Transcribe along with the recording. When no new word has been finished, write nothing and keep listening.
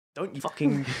Don't you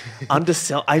fucking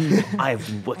undersell. I've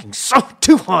been working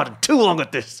too hard and too long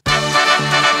at this.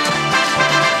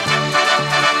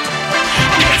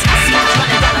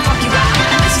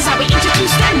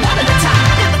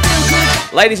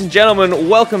 Ladies and gentlemen,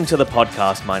 welcome to the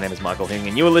podcast. My name is Michael Hing,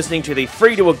 and you are listening to the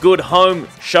Free to a Good Home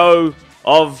show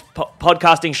of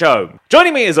podcasting show.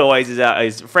 Joining me, as always, is a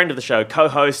friend of the show,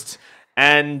 co-host,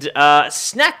 and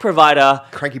snack provider.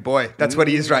 Cranky boy. That's what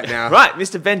he is right now. Right,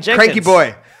 Mr. Ben Jenkins. Cranky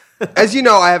boy. As you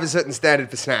know, I have a certain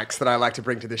standard for snacks that I like to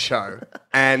bring to this show.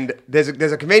 And there's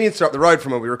a convenience store up the road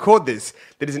from where we record this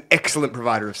that is an excellent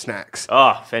provider of snacks.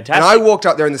 Oh, fantastic. And I walked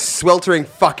up there in the sweltering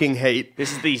fucking heat.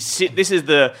 This is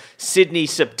the Sydney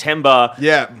September.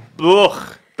 Yeah.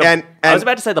 Ugh. And I was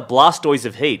about to say the Blastoise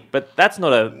of heat, but that's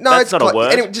not a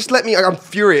word. Anyway, just let me. I'm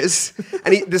furious.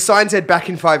 And the sign said back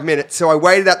in 5 minutes, so I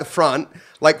waited at the front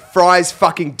like Fry's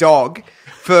fucking dog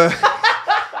for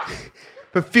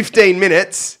 15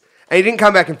 minutes, and he didn't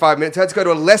come back in 5 minutes. I had to go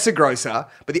to a lesser grocer.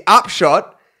 But the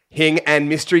upshot, Hing and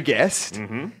mystery guest,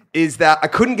 is that I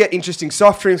couldn't get interesting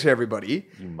soft drinks for everybody.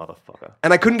 You motherfucker.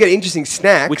 And I couldn't get interesting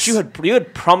snacks. Which you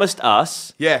had promised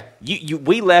us. Yeah.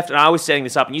 We left, and I was setting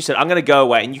this up, and you said, I'm going to go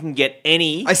away, and you can get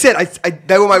any. I said,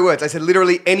 they were my words. I said,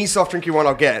 literally, any soft drink you want,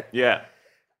 I'll get. Yeah.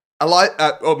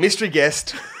 Mystery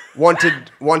guest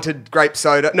wanted grape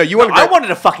soda. No, you wanted grape. I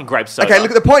wanted a fucking grape soda. Okay,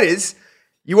 look, the point is,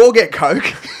 you all get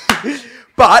Coke,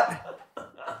 but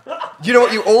you know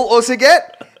what you all also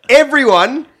get?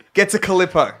 Everyone gets a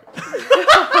Calippo.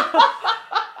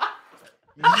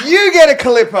 You get a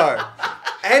Calippo.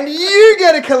 And you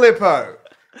get a Calippo.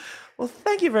 Well,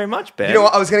 thank you very much, Ben. You know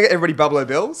what? I was going to get everybody Buffalo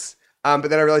Bills, but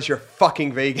then I realized you're a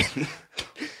fucking vegan.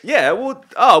 Yeah, well,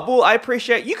 I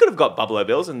appreciate... You could have got Buffalo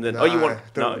Bills and then... No, you want...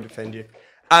 don't want to defend you.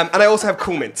 And I also have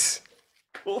Cool Mints.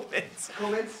 Cool Mints.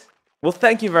 Cool Mints. Well,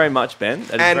 thank you very much, Ben.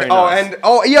 That is very nice.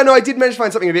 I did manage to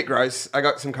find something a bit gross. I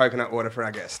got some coconut water for our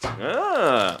guest.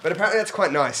 Ah. But apparently that's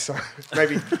quite nice, so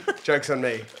maybe joke's on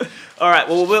me. All right,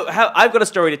 well, I've got a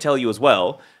story to tell you as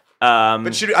well.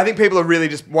 But I think people are really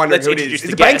just wondering who it is.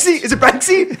 Is it Banksy? Is it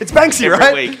Banksy? It's Banksy,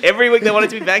 right? Every week they want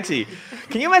it to be Banksy.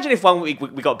 Can you imagine if 1 week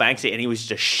we got Banksy and he was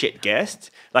just a shit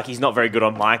guest? Like, he's not very good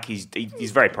on mic. He's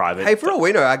very private. Hey, for all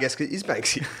we know, our guest is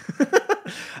Banksy.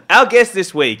 Our guest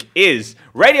this week is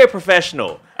Radio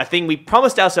Professional, a thing we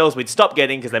promised ourselves we'd stop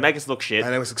getting because they make us look shit. I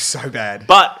know, it looks so bad.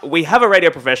 But we have a Radio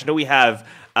Professional. We have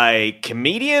a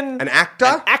comedian, an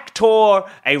actor,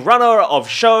 a runner of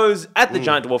shows at the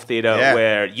Giant Dwarf Theatre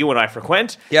where you and I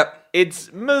frequent. Yep.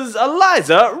 It's Ms.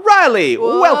 Eliza Riley.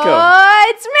 Welcome.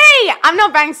 It's me. I'm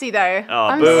not Banksy though. Oh,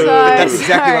 I'm boo. so But that's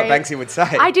exactly sorry. what Banksy would say.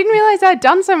 I didn't realize I'd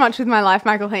done so much with my life,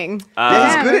 Michael Hing.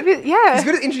 He's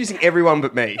good at introducing everyone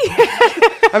but me.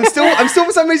 I'm still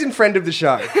for some reason friend of the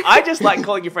show. I just like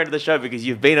calling you friend of the show because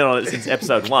you've been on it since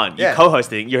episode 1. You're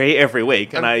co-hosting. You're here every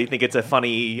week, and I think it's a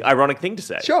funny, ironic thing to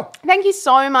say. Sure. Thank you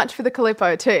so much for the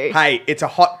Calippo too. Hey, it's a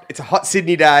hot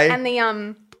Sydney day. And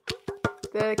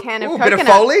the can of Ooh, coconut. bit of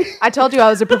Foley. I told you I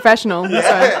was a professional. So.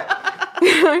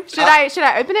 Should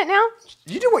I open it now?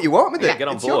 You do what you want with it. Get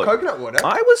on it's board. your coconut water.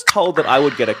 I was told that I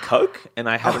would get a Coke, and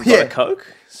I haven't got a Coke.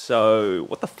 So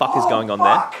what the fuck is going on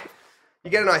there?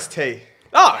 You get an iced tea.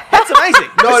 Oh, that's amazing.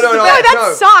 No,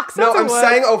 that sucks. No, That's a I'm word.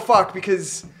 saying oh fuck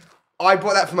because I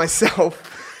bought that for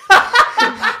myself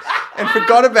and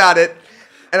forgot about it.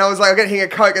 And I was like, I'm getting a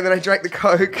Coke, and then I drank the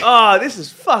Coke. Oh, this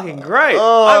is fucking great.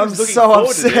 Oh, I I'm was looking so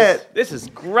forward to upset. This is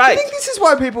I great. think this is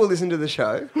why people listen to the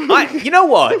show. You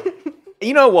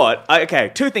know what?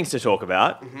 Okay, two things to talk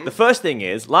about. The first thing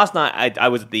is, last night I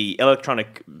was at the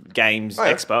Electronic Games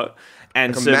Expo.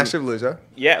 And A massive loser.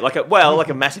 Yeah, like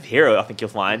a massive hero, I think you'll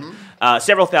find.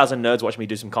 Several thousand nerds watched me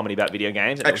do some comedy about video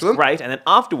games. And Excellent. It was great. And then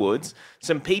afterwards,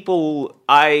 some people,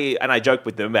 I joked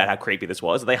with them about how creepy this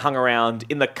was. They hung around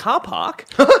in the car park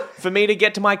for me to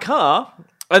get to my car.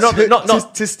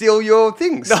 To steal your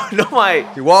things. Not my...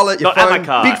 Your wallet, your not at phone. my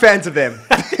car. Big fans of them.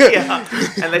 Yeah.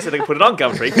 And they said they could put it on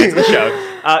Gumtree, fans of the show.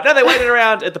 No, they waited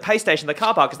around at the pay station, the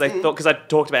car park, because I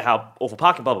talked about how awful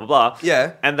parking, blah, blah, blah.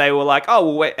 Yeah. And they were like, oh,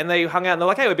 well, wait. And they hung out and they're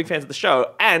like, hey, we're big fans of the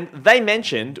show. And they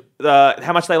mentioned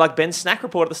how much they like Ben's snack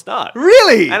report at the start.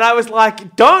 Really? And I was like,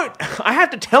 I have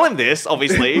to tell him this,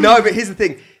 obviously. No, but here's the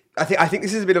thing. I think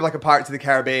this is a bit of like a Pirates of the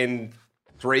Caribbean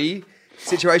 3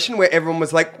 situation where everyone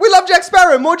was like, we love Jack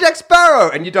Sparrow, more Jack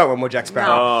Sparrow. And you don't want more Jack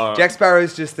Sparrow. No. Jack Sparrow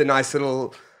is just the nice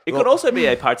little... It could also be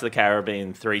a Pirates of the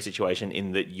Caribbean 3 situation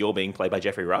in that you're being played by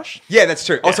Jeffrey Rush. Yeah, that's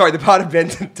true. Oh, sorry, the part of Ben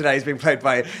today is being played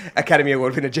by Academy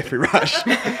Award winner Jeffrey Rush.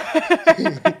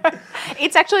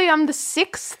 It's actually the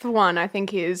 6th one, I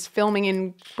think, is filming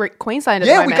in Queensland at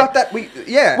the Yeah, moment. we got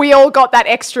that. We all all got that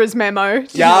extras memo.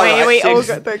 Yeah, we right. all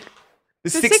got the...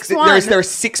 There's The six. sixth one. There are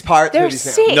 6 pirate There are movies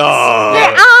 6. now. No.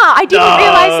 There are. I didn't No.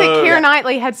 realize that Keira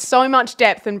Knightley had so much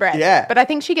depth and breadth. Yeah. But I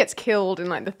think she gets killed in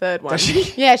like the 3rd one. Does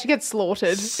she? Yeah, she gets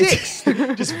slaughtered. 6.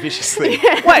 Just viciously.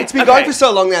 Wait, It's been going for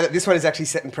so long now that this one is actually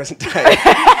set in present day.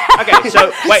 Okay,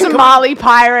 so wait, Somali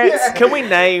pirates. can we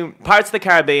name Pirates of the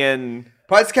Caribbean?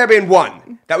 Pirates of the Caribbean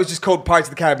 1. That was just called Pirates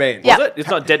of the Caribbean. Yeah. Was it? It's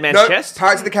not Dead Man's No, Chest?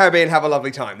 Pirates of the Caribbean Have a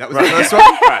Lovely Time. That was the first one.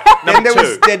 Right. Then Number there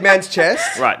was 2. Dead Man's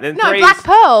Chest. Right. Then No, 3 Black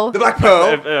Pearl. The Black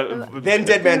Pearl. Then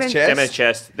Dead Man's Chest. Dead Man's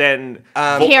Chest. Then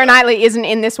Keira Knightley isn't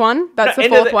in this one. That's the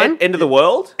End 4th of one. End of the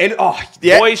World. And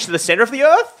yeah. Voyage to the Center of the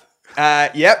Earth.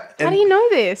 Yep. How do you know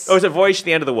this? Or is it Voyage to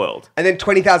the End of the World? And then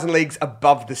 20,000 Leagues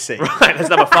Above the Sea. Right. That's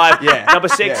number 5. Yeah. Number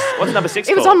 6. Yeah. What's number 6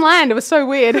 It was called? on land. It was so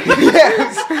weird.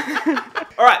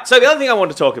 All right. So the other thing I want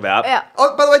to talk about. Yeah.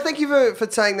 Oh, by the way, thank you for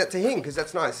saying that to Hing, because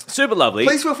that's nice. Super lovely.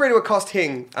 Please feel free to accost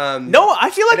Hing. No, I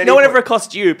feel At like any no one point. ever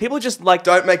accosts you. People just like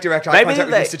Don't make direct eye maybe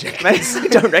contact they, with Mr. Jenkins. maybe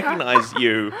they don't recognize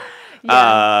you.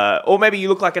 Or maybe you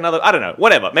look like another, I don't know,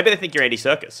 whatever. Maybe they think you're Andy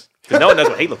Serkis because no one knows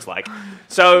what he looks like.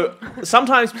 So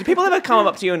sometimes, do people ever come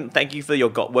up to you and thank you for your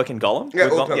work in Gollum? Yeah,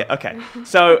 With all the Gollum? time. Yeah, okay.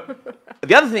 So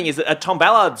the other thing is that Tom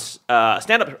Ballard's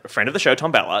stand-up friend of the show,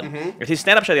 Tom Ballard, Mm-hmm. at his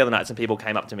stand-up show the other night, some people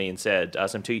came up to me and said,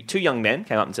 two young men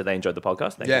came up and said they enjoyed the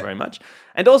podcast. Thank Yeah. you very much.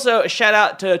 And also a shout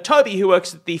out to Toby, who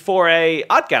works at the 4A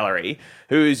Art Gallery,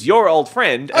 who's your old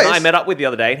friend, and yes. I met up with the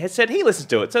other day and has said he listens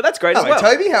to it. So that's great Hello, as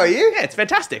well. Toby. How are you? Yeah, it's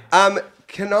fantastic.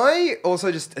 Can I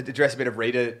also just address a bit of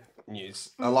reader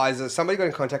news? Eliza, somebody got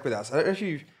in contact with us. I don't know if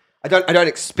you... I don't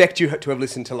expect you to have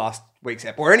listened to last week's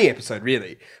episode, or any episode,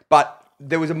 really. But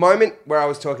there was a moment where I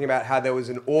was talking about how there was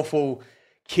an awful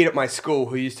kid at my school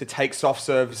who used to take soft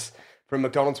serves from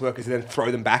McDonald's workers and then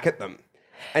throw them back at them.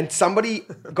 And somebody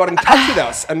got in touch with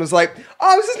us and was like,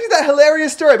 oh, I was listening to that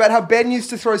hilarious story about how Ben used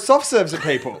to throw soft serves at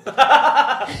people.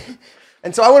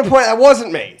 And so I want to point out that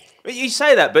wasn't me. But you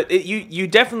say that, but you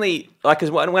definitely, like, because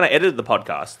when I edited the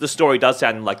podcast, the story does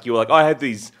sound like you were like, I had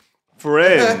these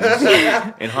friends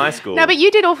in high school. No, but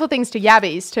you did awful things to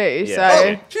Yabbies too. Yeah. So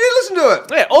Okay. She didn't listen to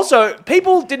it. Yeah, also,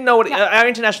 people didn't know what, our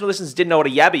international listeners didn't know what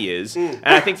a yabby is, and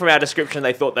I think from our description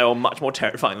they thought they were much more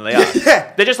terrifying than they are.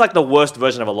 Yeah. They're just like the worst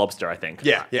version of a lobster, I think.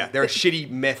 Yeah. They're a shitty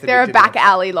method. they're a back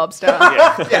alley lobster.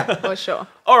 Yeah. For sure.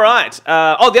 All right. The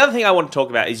other thing I want to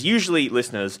talk about is usually,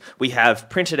 listeners, we have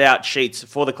printed out sheets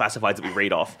for the classifieds that we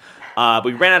read off.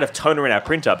 We ran out of toner in our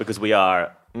printer because we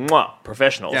are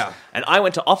professionals. Yeah. And I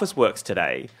went to Officeworks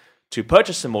today to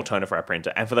purchase some more toner for our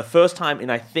printer. And for the first time in,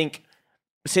 I think,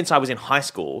 since I was in high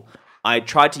school, I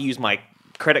tried to use my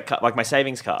credit card, like my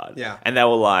savings card. Yeah. And they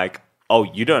were like, oh,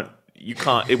 you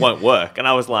can't, it won't work. And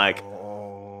I was like,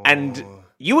 and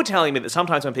you were telling me that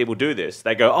sometimes when people do this,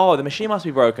 they go, oh, the machine must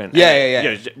be broken. And, Yeah. you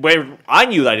know, where I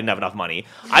knew that I didn't have enough money.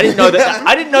 I didn't know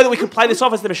that we could play this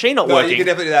off as the machine not No, working. you can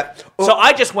definitely do that. So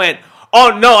I just went,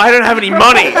 oh no, I don't have any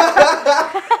money.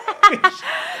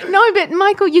 No, but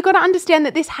Michael, you got to understand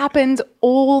that this happens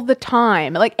all the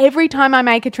time. Like every time I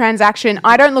make a transaction,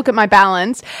 I don't look at my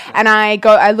balance, and I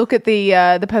look at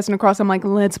the person across. I'm like,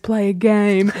 let's play a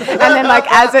game, and then like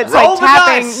as it's Roll like the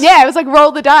tapping, dice. yeah, it was like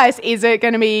roll the dice. Is it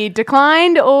going to be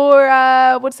declined or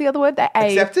what's the other word? The A.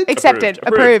 Accepted? Accepted.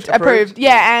 Approved. Approved.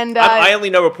 Yeah, and I only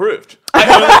know approved. I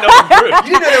only know approved.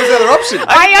 You didn't know there was another option.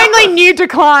 I only knew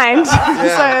declined. So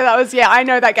that was, I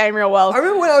know that game real well. I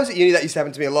remember when I was at uni, that used to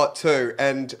happen to me a lot too,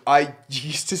 and I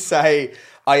used to say,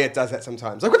 "Oh yeah, it does that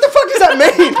sometimes." Like, what the fuck does that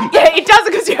mean? Yeah, it does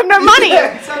because you have no money.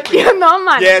 Yeah, exactly. You have no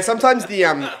money. Yeah, sometimes the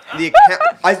account.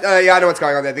 I know what's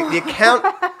going on there. The account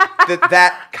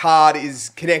that card is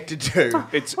connected to.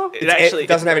 It actually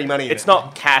doesn't have any money in It's it.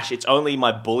 not cash. It's only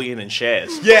my bullion and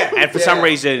shares. Yeah, And for yeah. some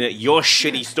reason, your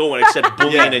shitty store when it said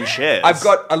bullion and shares. I've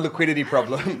got a liquidity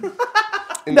problem.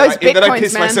 Those in that I bitcoins,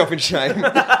 piss man. myself in shame.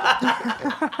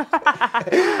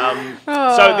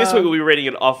 So this week we'll be reading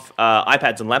it off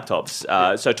iPads and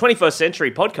laptops. So 21st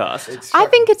Century Podcast. I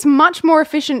think it's much more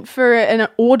efficient for an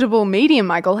audible medium,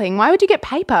 Michael Hing. Why would you get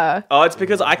paper? Oh, it's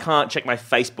because I can't check my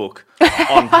Facebook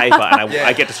on paper, and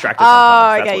I get distracted Oh,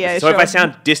 sometimes. That's okay, what it yeah, is. So if I sure.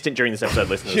 sound distant during this episode,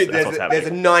 listeners, that's what's there's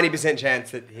happening. a 90%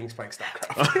 chance that Hing's playing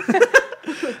StarCraft.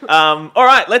 All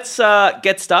right, let's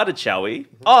get started, shall we?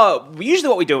 Oh, usually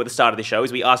what we do at the start of the show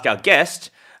is we ask our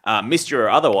guest, Mr. or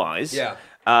otherwise,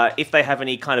 if they have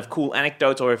any kind of cool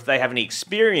anecdotes or if they have any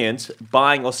experience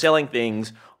buying or selling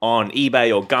things on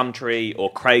eBay or Gumtree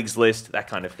or Craigslist, that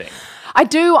kind of thing. I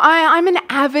do. I'm an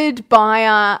avid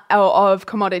buyer of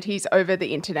commodities over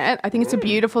the internet. I think it's a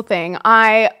beautiful thing.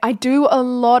 I do a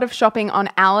lot of shopping on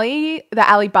the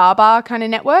Alibaba kind of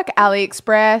network,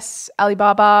 AliExpress,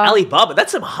 Alibaba. Alibaba,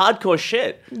 that's some hardcore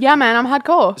shit. Yeah, man, I'm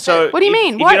hardcore. So what do you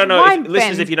mean? If you don't know, Why,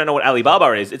 listeners, Ben? if you don't know what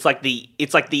Alibaba is, it's like the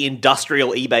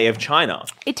industrial eBay of China.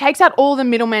 It takes out all the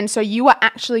middlemen, so you are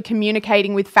actually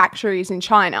communicating with factories in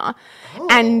China,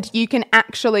 and you can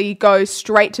actually go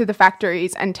straight to the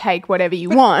factories and take whatever you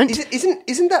want.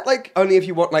 Isn't that like only if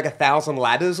you want like 1,000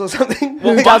 ladders or something?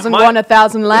 Who doesn't want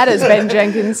 1,000 ladders, Ben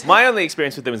Jenkins? My only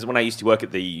experience with them is when I used to work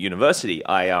at the university.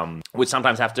 I would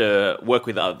sometimes have to work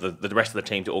with the rest of the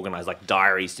team to organize like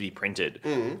diaries to be printed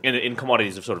in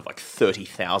commodities of sort of like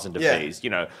 30,000 of these. You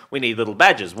know, we need little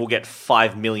badges. We'll get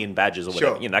 5 million badges or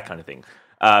whatever. Sure. You know, that kind of thing.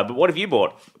 But what have you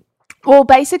bought? Well,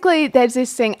 basically, there's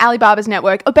this thing, Alibaba's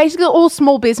network. Basically, all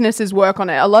small businesses work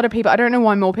on it. A lot of people, I don't know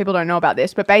why more people don't know about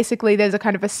this, but basically, there's a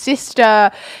kind of a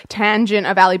sister tangent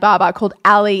of Alibaba called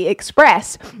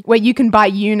AliExpress, where you can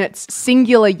buy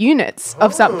singular units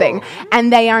of something,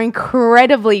 and they are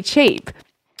incredibly cheap.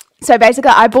 So basically,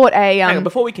 I bought a. Hang on,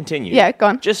 before we continue, Yeah, go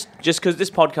on. Just because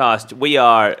this podcast, we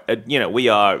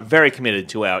are very committed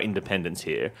to our independence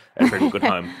here at Pretty Good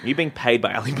Home. You're being paid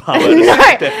by Alibaba.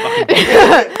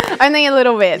 Only a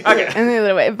little bit. Okay. Only a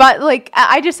little bit. But like,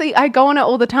 I go on it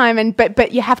all the time,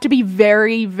 but you have to be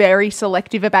very, very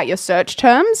selective about your search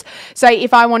terms. So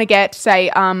if I want to get, say,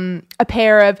 a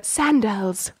pair of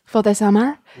sandals for the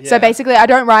summer. Yeah. So basically, I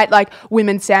don't write like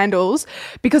women's sandals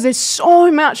because there's so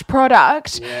much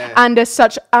product under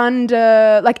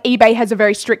like eBay has a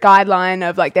very strict guideline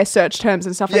of like their search terms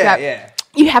and stuff like that. Yeah.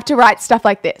 You have to write stuff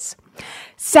like this.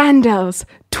 Sandals,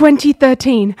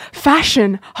 2013,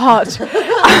 fashion, hot,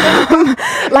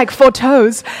 like for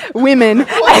toes, women,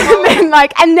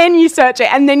 and then you search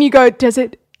it, and then you go,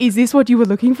 is this what you were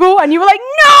looking for? And you were like,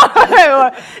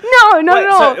 no, not at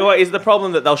all. So, is the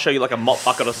problem that they'll show you like a mop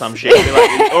bucket or some shit?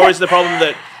 Like, or is the problem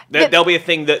that there'll be a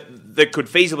thing that could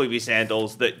feasibly be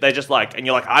sandals that they're just like, and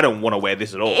you're like, I don't want to wear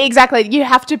this at all. Exactly. You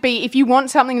have to be, if you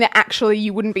want something that actually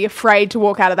you wouldn't be afraid to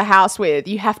walk out of the house with,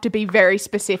 you have to be very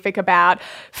specific about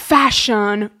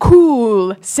fashion,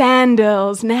 cool,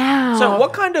 sandals now. So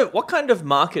what kind of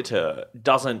marketer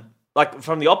doesn't, like,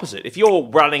 from the opposite, if you're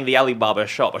running the Alibaba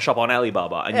shop, a shop on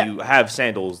Alibaba, and you have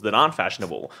sandals that aren't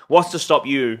fashionable, what's to stop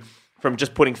you from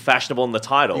just putting fashionable in the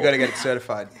title? You got to get it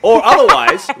certified. Or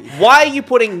otherwise, why are you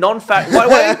putting why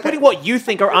are you putting what you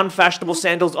think are unfashionable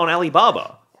sandals on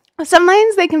Alibaba?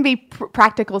 Sometimes they can be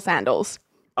practical sandals.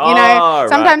 You know,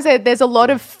 sometimes there's a lot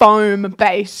of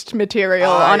foam-based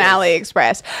material on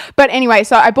AliExpress. But anyway,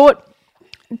 so I bought...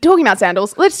 Talking about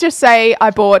sandals, let's just say I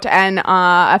bought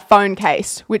a phone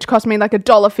case, which cost me like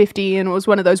 $1.50, and it was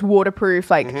one of those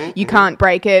waterproof, like you can't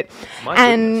break it.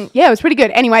 Goodness. Yeah, it was pretty good.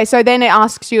 Anyway, so then it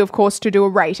asks you, of course, to do a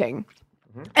rating.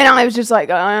 And I was just like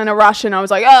in a rush, and I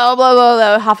was like, oh, blah, blah,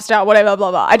 blah, half a star, whatever,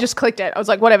 blah, blah. I just clicked it. I was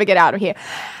like, whatever, get out of here.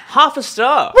 Half a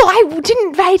star? Well, I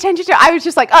didn't pay attention to it. I was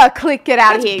just like, oh, click, get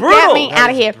out of here. Brutal. Get me out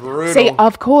of here. Brutal. See,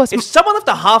 of course. If someone left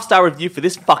a half-star review for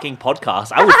this fucking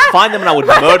podcast, I would find them and I would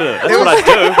murder them. That's what I'd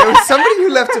do. There was somebody who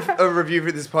left a review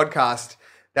for this podcast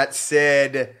that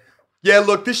said, yeah,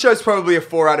 look, this show's probably a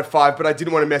 4 out of 5, but I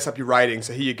didn't want to mess up your rating,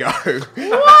 so here you go.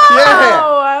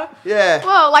 Whoa! Yeah.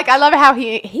 Well, like, I love how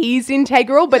he's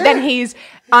integral, but then he's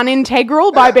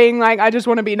unintegral by being like, I just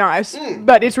want to be nice.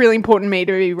 But it's really important to me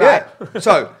to be right. Yeah.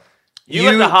 So, You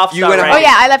left a half-star rating. Oh,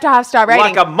 yeah, I left a half-star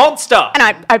rating. Like a monster.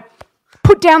 And I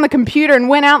put down the computer and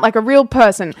went out like a real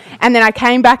person. And then I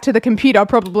came back to the computer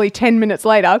probably 10 minutes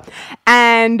later,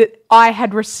 and I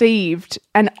had received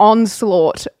an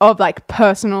onslaught of like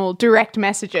personal direct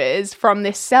messages from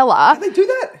this seller. they do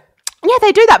that? Yeah,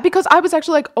 they do that because I was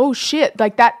actually like, oh shit,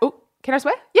 like that. Oh, can I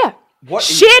swear? Yeah. What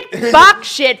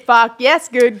shit, fuck. Yes,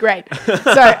 good, great.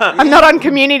 So I'm not on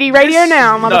community radio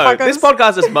now, motherfuckers. No, this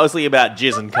podcast is mostly about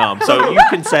jizz and cum, so you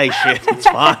can say shit. It's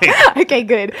fine. Okay,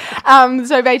 good.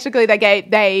 So basically,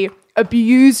 they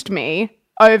abused me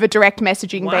over direct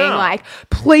messaging,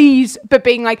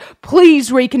 being like,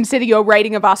 please reconsider your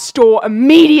rating of our store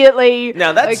immediately.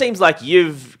 Now, that seems like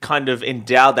you've kind of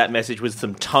endowed that message with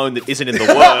some tone that isn't in the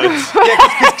words.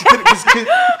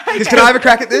 Can I have a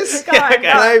crack at this?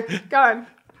 Go on.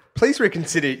 Please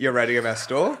reconsider your rating of our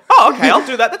store. Oh, okay, I'll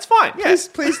do that. That's fine. Yeah.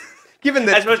 Please. Given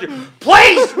that...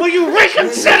 Please, will you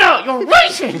reconsider your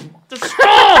rating? The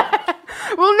store!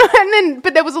 Well, no,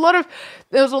 but there was a lot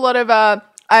of,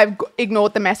 I've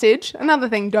ignored the message. Another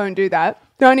thing, don't do that.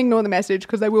 Don't ignore the message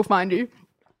because they will find you.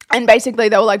 And basically,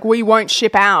 they were like, we won't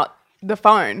ship out the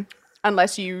phone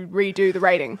unless you redo the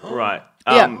rating. Right.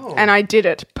 And I did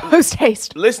it post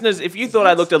haste. Listeners, if you thought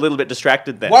I looked a little bit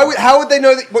distracted then. How would they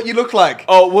know what you look like?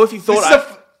 Oh, well, if you thought This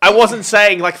is I wasn't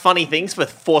saying like funny things for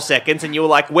 4 seconds and you were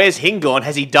like, where's Hing gone?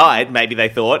 Has he died? Maybe they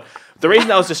thought. The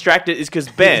reason I was distracted is because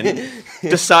Ben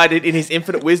decided in his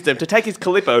infinite wisdom to take his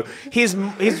Calippo, he's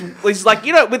like,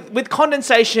 with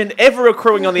condensation ever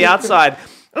accruing on the outside,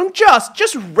 and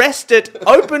just rest it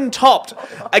open topped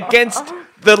against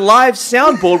the live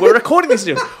soundboard we're recording this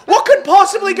in. What could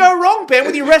possibly go wrong, Ben,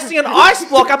 with you resting an ice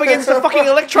block up against the fucking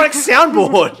electronic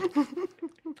soundboard?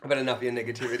 I've had enough of your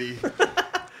negativity.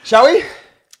 Shall we?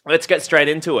 Let's get straight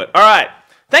into it. All right.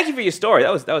 Thank you for your story.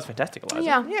 That was fantastic, Eliza.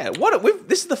 Yeah. Yeah.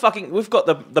 We've got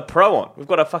the pro on. We've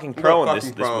got a fucking pro on this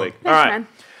week. Thanks, All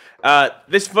right.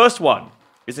 This first one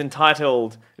is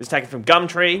taken from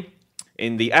Gumtree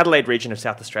in the Adelaide region of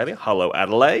South Australia. Hello,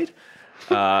 Adelaide.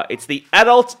 It's the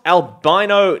adult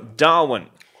albino Darwin.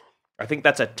 I think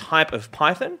that's a type of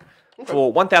python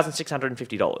for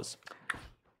 $1,650.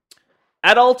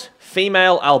 Adult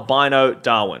female albino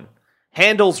Darwin.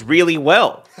 Handles really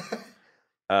well.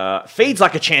 Feeds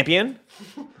like a champion.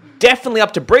 Definitely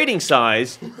up to breeding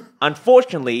size.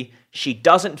 Unfortunately, she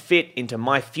doesn't fit into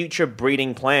my future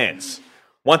breeding plans.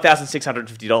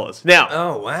 $1,650. Now,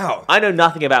 Oh, wow. I know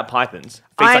nothing about pythons.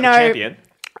 Feeds like a champion.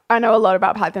 I know a lot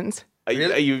about pythons. Are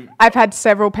you I've had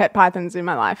several pet pythons in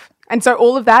my life. And so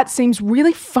all of that seems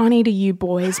really funny to you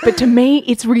boys, but to me,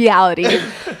 it's reality.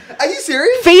 Are you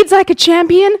serious? Feeds like a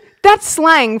champion? That's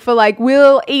slang for like,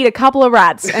 we'll eat a couple of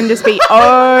rats and just be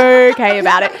okay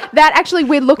about it. That actually,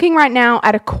 we're looking right now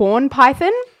at a corn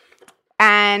python.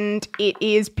 And it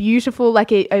is beautiful,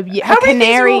 like a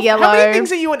canary yellow. How many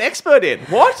things are you an expert in?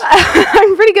 What?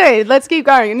 I'm pretty good. Let's keep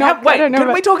going. Wait,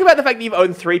 can we talk about the fact that you've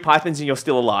owned 3 pythons and you're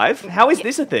still alive? How is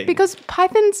this a thing? Because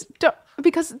pythons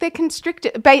because they're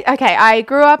constricted. Okay, I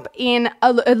grew up in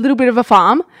a little bit of a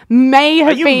farm.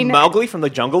 Are you Mowgli from the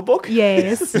Jungle Book?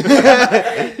 Yes.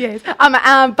 Yes.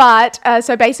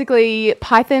 So basically,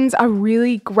 pythons are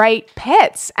really great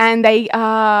pets, and they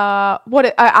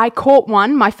I caught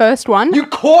one, my first one. You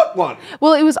caught one?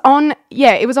 Well, it was on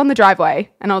the driveway,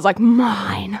 and I was like,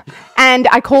 mine. And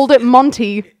I called it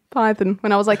Monty Python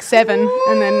when I was like 7,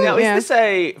 and then Now, is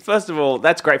this first of all,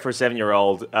 that's great for a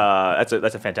 7-year-old. That's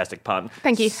a fantastic pun.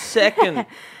 Thank you. Second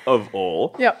of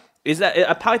all, Yep. is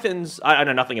that pythons? I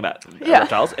know nothing about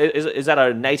reptiles. Is that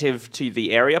a native to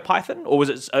the area python, or was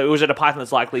it a python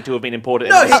that's likely to have been imported?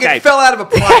 No, and he escaped? fell out of a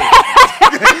plane.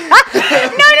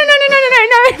 No.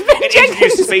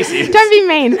 Endangered species. Don't be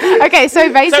mean. Okay,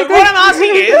 so basically, So what I'm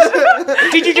asking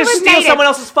is, did you just steal native. someone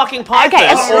else's fucking python?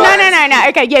 Okay, no.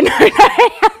 Okay, yeah,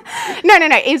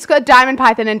 no. It's got diamond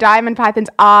python, and diamond pythons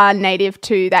are native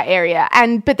to that area,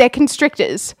 but they're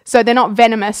constrictors, so they're not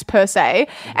venomous per se,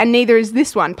 and neither is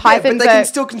this one. Yeah, Pythons but they can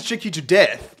still constrict you to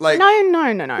death. Like, No. what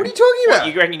are you talking about?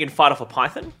 You reckon you can fight off a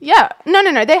python? Yeah, no.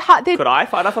 They're Could I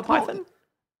fight off a python?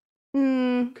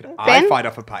 I Ben? fight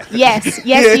off a python. Yes,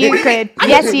 you could.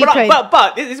 Yes, you could. But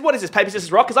what is this? Paper,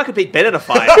 scissors, rock? Because I could beat Ben in a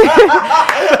fight.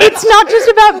 It's not just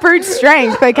about brute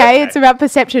strength, okay? It's about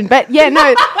perception. But yeah,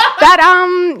 no,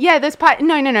 there's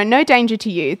no danger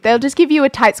to you. They'll just give you a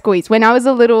tight squeeze. When I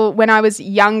was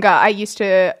younger, I used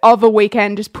to, of a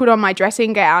weekend, just put on my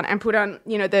dressing gown and put on,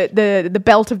 the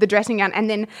belt of the dressing gown, and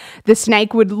then the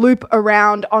snake would loop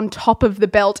around on top of the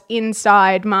belt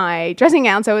inside my dressing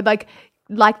gown. So it would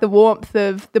like the warmth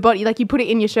of the body, like you put it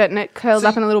in your shirt and it curls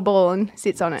up in a little ball and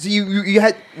sits on it. So you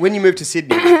had, when you moved to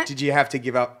Sydney, did you have to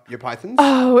give up your pythons?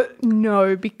 Oh,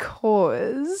 no,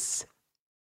 because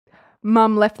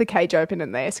Mum left the cage open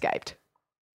and they escaped.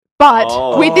 But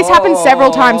this happened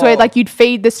several times where you'd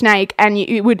feed the snake and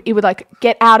it would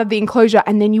get out of the enclosure,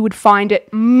 and then you would find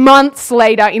it months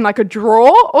later in a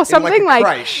drawer or something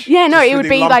crèche. Yeah, no, Just it would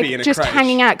really be lumpy in a just crèche.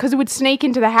 hanging out because it would sneak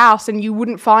into the house and you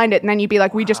wouldn't find it, and then you'd be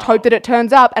like, we just hope that it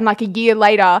turns up. And a year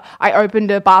later, I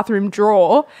opened a bathroom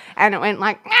drawer and it went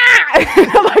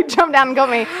jumped down and got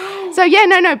me. So yeah,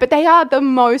 no, but they are the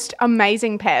most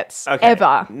amazing pets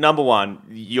ever. Number 1,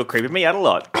 you're creeping me out a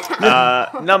lot.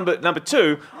 Number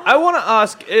 2, I want to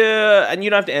ask, and you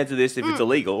don't have to answer this if it's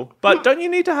illegal, but don't you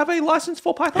need to have a license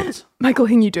for pythons? Michael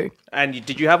Hing, you do. And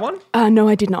did you have one? No,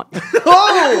 I did not.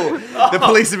 Oh! The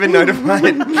police have been notified.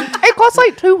 It costs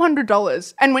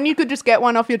 $200, and when you could just get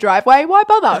one off your driveway, why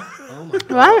bother? Oh my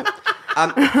God.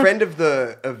 Right? Friend of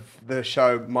the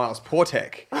show, Miles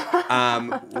Portek,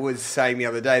 was saying the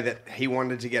other day that he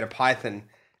wanted to get a python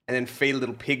and then feed a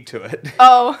little pig to it.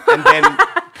 Oh. And then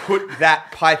put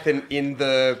that python in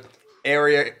the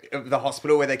area of the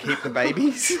hospital where they keep the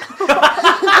babies.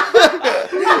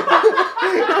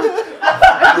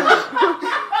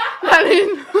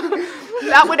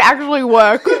 That would actually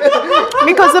work.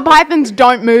 because the pythons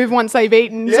don't move once they've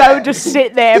eaten, so Yeah. it'll just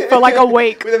sit there for like a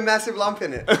week. With a massive lump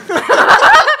in it.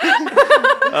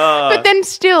 But then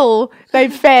still,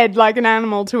 they've fed like an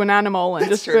animal to an animal and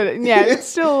That's just true. put it, yeah, it's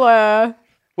still.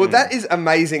 Well, that is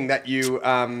amazing that you.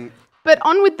 But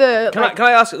on with the. Can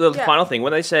I ask the final thing?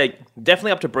 When they say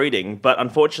definitely up to breeding, but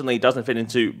unfortunately doesn't fit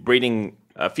into breeding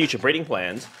future breeding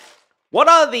plans, what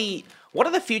are the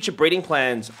future breeding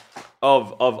plans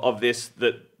of this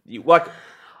that you like?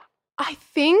 I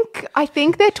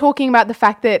think they're talking about the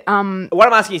fact that What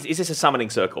I'm asking is this a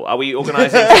summoning circle? Are we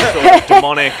organising some sort of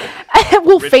demonic?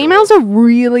 well, females are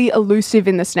really elusive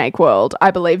in the snake world,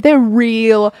 I believe. They're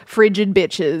real frigid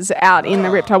bitches out in the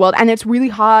reptile world, and it's really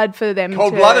hard for them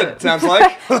Cold-blooded, sounds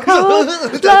like.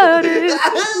 Cold-blooded.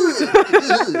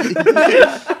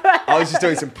 I was just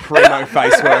doing some primo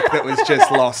face work that was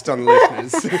just lost on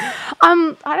listeners.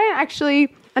 I don't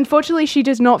actually. Unfortunately, she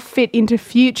does not fit into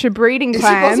future breeding Is it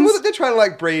plans. possible that they're trying to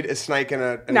like breed a snake and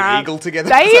an eagle together?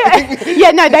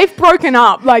 They've broken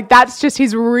up. Like that's just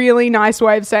his really nice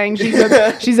way of saying she's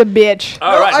a bitch.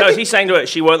 Oh, right. I No, think- he's saying to her,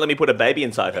 she won't let me put a baby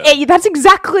inside her. Yeah, that's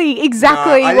exactly I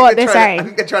think what they're I saying.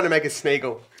 think they're trying to make a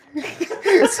sneagle.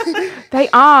 They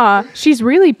are. She's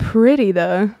really pretty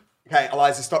though. Okay,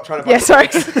 Eliza, stop trying to. Yeah, sorry.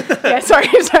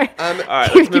 Sorry. All right,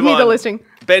 let's Give move me the on. listing.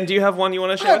 Ben, do you have one you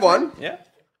want to I share? have with me? one. Yeah.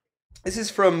 This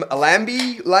is from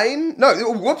Alambi Lane. No,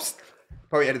 whoops.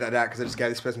 Probably edit that out because I just gave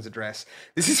this person's address.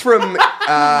 This is from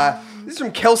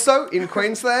Kelso in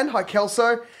Queensland. Hi,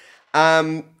 Kelso.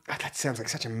 That sounds like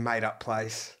such a made-up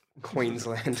place,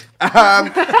 Queensland.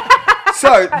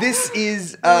 So this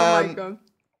is Oh my god.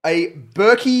 a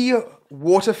Berkey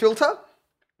water filter,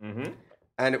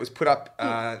 and it was put up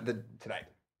today.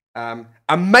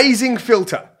 Amazing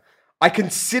filter. I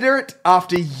consider it,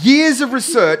 after years of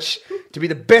research, to be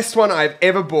the best one I've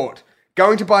ever bought.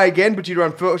 Going to buy again, but due to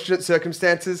unfortunate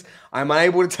circumstances, I am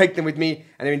unable to take them with me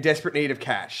and am in desperate need of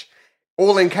cash.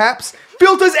 All in caps,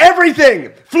 filters everything!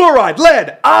 Fluoride,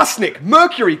 lead, arsenic,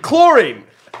 mercury, chlorine.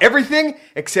 Everything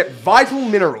except vital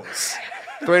minerals.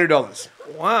 $300.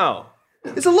 Wow.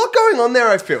 There's a lot going on there,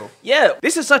 I feel. Yeah,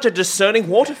 this is such a discerning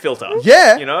water filter.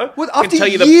 Yeah. You know? Well, Can after tell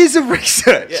you years of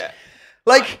research. Yeah.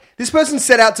 Like, this person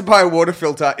set out to buy a water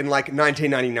filter in, like,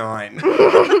 1999.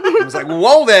 I was like,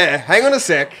 whoa there, hang on a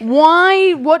sec.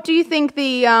 Why? What do you think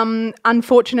the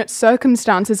unfortunate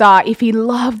circumstances are if he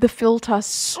loved the filter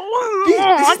so This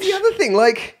much? is the other thing,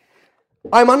 like,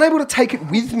 I'm unable to take it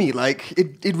with me. Like,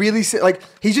 it really, like,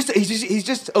 he's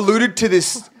just alluded to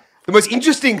this, the most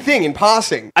interesting thing in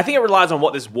passing. I think it relies on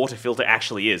what this water filter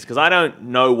actually is, because I don't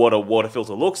know what a water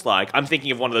filter looks like. I'm thinking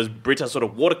of one of those Brita sort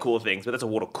of water cooler things, but that's a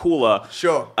water cooler.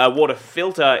 Sure. A water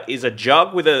filter is a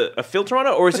jug with a filter on it,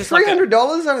 or is this like $300?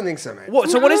 I don't think so, mate. What?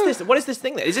 So what is this? What is this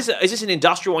thing? Then? Is this an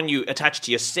industrial one you attach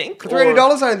to your sink? $300? or-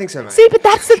 I don't think so, mate. See, but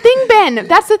that's the thing, Ben.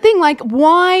 That's the thing. Like,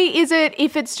 why is it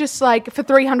if it's just like for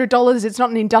 $300, it's not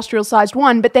an industrial sized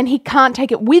one, but then he can't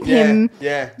take it with him?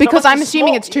 yeah. Because So it I'm must be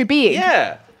assuming small. it's too big.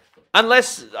 Yeah.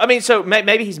 Unless, I mean, so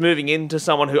maybe he's moving into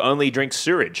someone who only drinks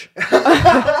sewage.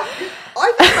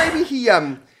 I think maybe he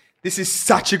this is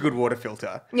such a good water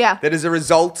filter. Yeah. That as a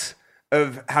result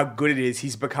of how good it is,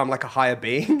 he's become like a higher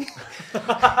being.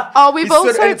 Oh, we've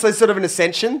also. And it's a sort of an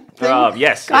ascension thing.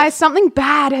 Yes. Guys, something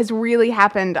bad has really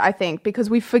happened, I think, because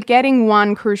we're forgetting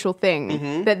one crucial thing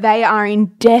Mm-hmm. that they are in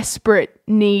desperate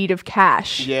need of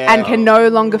cash Yeah. and can no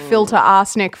longer filter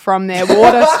arsenic from their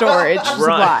water storage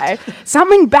supply. Right.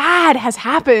 Something bad has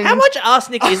happened. How much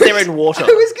arsenic is there in water? I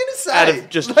was gonna say Out of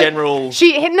just general.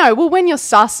 Well, when you're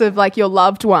sus of like your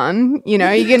loved one, you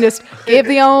know, you can just give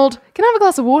the old, can I have a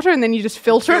glass of water? And then you just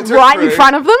filter it Filter it right in through.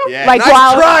 front of them. Yeah, Like nice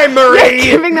while try, Marie.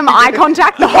 giving them eye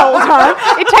contact the whole time.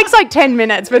 It takes like 10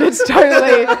 minutes, but it's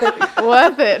totally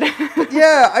worth it.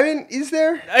 Yeah, I mean, is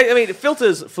there? I mean, it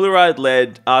filters fluoride,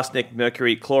 lead, arsenic,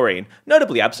 mercury, chlorine.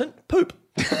 Notably absent, poop.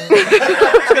 What's going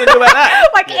to do about that?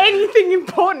 Like anything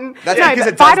important. That's No, because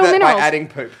but it does vital that minerals. by adding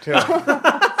poop to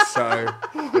it. So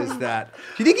there's that.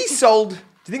 Do you think he sold? Do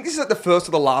you think this is like the first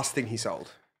or the last thing he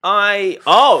sold?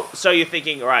 So you're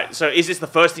thinking, all right, so is this the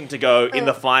first thing to go in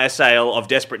the fire sale of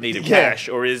desperate need of Yeah. cash?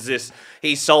 Or is this,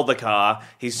 he sold the car,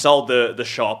 he sold the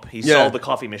shop, he Yeah. sold the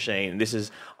coffee machine.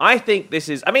 I think this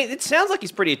is, I mean, it sounds like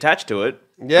he's pretty attached to it.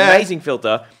 Yeah. Amazing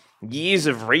filter, years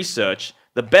of research.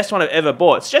 The best one I've ever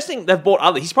bought. Suggesting they've bought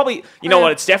other. He's probably, you know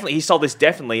what? It's definitely he sold this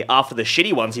definitely after the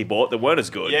shitty ones he bought that weren't as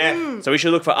good. Yeah. So we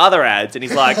should look for other ads. And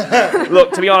he's like,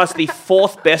 look, to be honest, the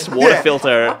fourth best water Yeah.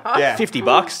 filter, Yeah.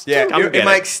 $50. Yeah, Come in get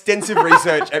my it. extensive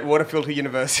research at Waterfilter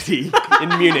University in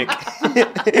Munich.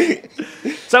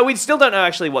 So we still don't know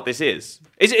actually what this is.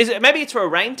 Is it maybe it's for a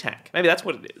rain tank? Maybe that's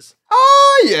what it is.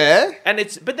 Oh, yeah.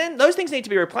 But then those things need to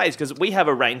be replaced because we have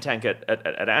a rain tank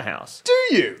at our house.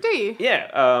 Do you? Do you?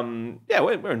 Yeah,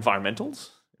 we're environmental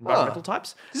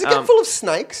types. Does it get full of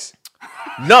snakes?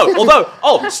 No,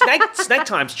 although, snake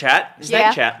times chat,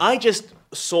 Yeah. chat. I just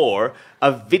saw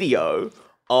a video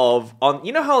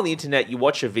you know how on the internet you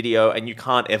watch a video and you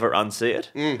can't ever unsee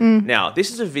it? Now,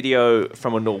 this is a video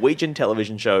from a Norwegian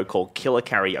television show called Killer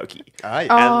Karaoke.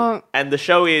 And the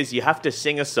show is you have to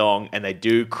sing a song and they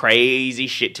do crazy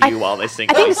shit to you while they sing.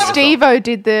 I think sing a song. Steve-O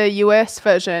did the US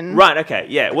version. Right, okay,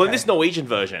 yeah. Well, in this Norwegian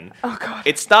version,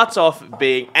 it starts off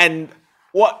being... And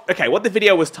what the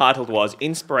video was titled was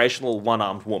Inspirational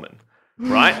One-Armed Woman,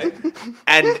 right?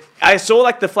 And I saw,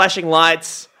 like, the flashing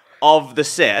lights of the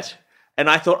set... And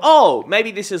I thought, oh,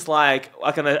 maybe this is like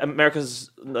an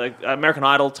American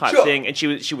Idol type thing, and she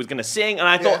was going to sing. And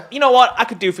I thought, you know what, I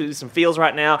could do for some feels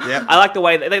right now. Yep. I like the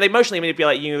way they emotionally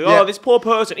manipulate you. Oh, this poor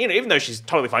person, even though she's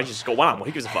totally fine, she's just got one arm. Well,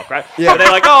 who gives a fuck, right? Yeah. But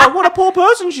they're like, oh, what a poor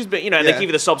person she's been, and they give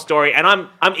you the sob story, and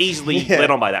I'm easily led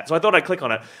on by that. So I thought I'd click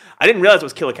on it. I didn't realize it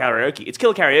was Killer Karaoke. It's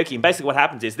Killer Karaoke, and basically what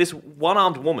happens is this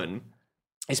one-armed woman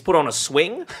is put on a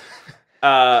swing.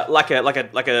 Like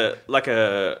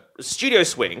a studio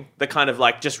swing that kind of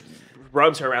like just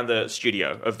roams her around the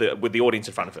studio with the audience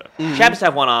in front of her. She happens to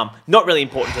have one arm, not really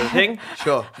important to the thing.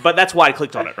 Sure. But that's why I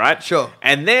clicked on it, right? Sure.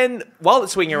 And then while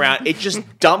it's swinging around, it just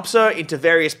dumps her into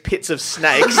various pits of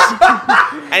snakes,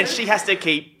 and she has to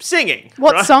keep singing.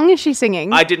 What right? song is she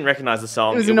singing? I didn't recognize the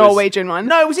song. It was a Norwegian one.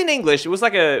 No, it was in English. It was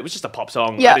just a pop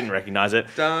song. Yeah. I didn't recognize it.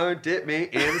 Don't dip me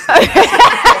in the snakes.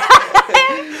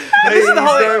 This is the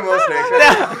whole No more snakes.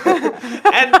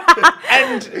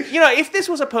 and if this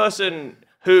was a person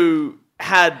who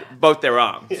had both their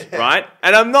arms, right?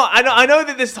 And I know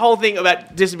that this whole thing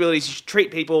about disabilities, you should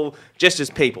treat people just as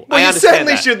people. Well, I you understand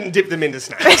certainly that. shouldn't dip them into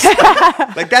snakes.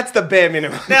 Like, that's the bare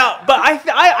minimum. Now, but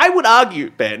I would argue,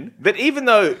 Ben, that even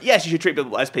though, yes, you should treat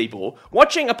people as people,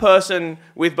 watching a person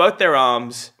with both their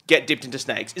arms get dipped into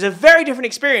snakes is a very different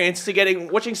experience to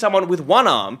watching someone with one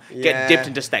arm get dipped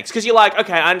into snakes. Because you're like,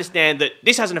 okay, I understand that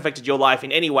this hasn't affected your life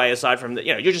in any way aside from that,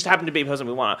 you just happen to be a person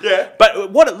with one arm. Yeah.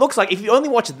 But what it looks like, if you only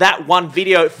watch that one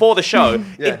video for the show,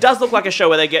 it does look like a show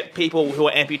where they get people who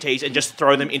are amputees and just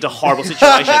throw them into horrible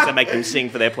situations and make them sing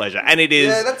for their pleasure. And it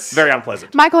is very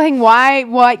unpleasant. Michael Hing,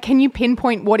 why can you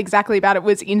pinpoint what exactly about it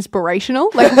was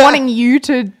inspirational? Like wanting you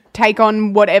to take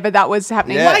on whatever that was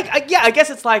happening. Yeah. I guess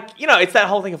it's like, it's that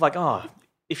whole thing of like, oh,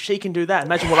 if she can do that,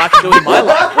 imagine what I can do in my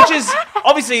life. Which is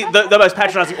obviously the most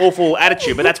patronizing, awful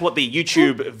attitude, but that's what the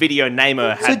YouTube video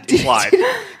namer had implied.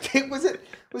 Was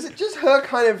it just her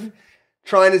kind of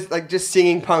trying to, like, just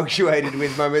singing punctuated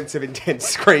with moments of intense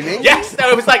screaming? Yes, no,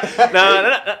 it was like,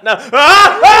 no.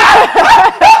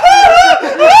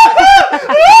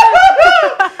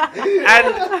 And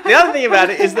the other thing about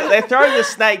it is that they're throwing the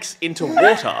snakes into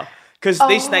water because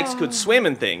these snakes could swim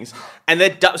and things, and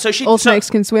they're All snakes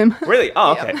can swim. Really?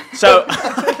 Oh, okay. So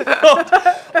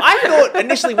I thought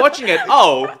initially watching it,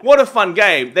 oh, what a fun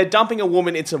game. They're dumping a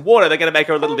woman in some water. They're going to make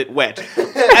her a little bit wet. And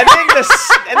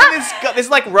then this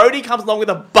like roadie comes along with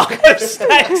a bucket of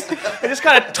snakes and just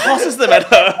kind of tosses them at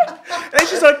her. And then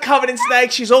she's sort of covered in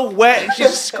snakes. She's all wet and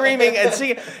she's screaming and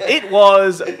singing. It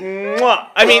was,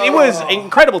 it was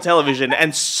incredible television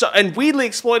and weirdly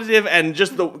exploitative and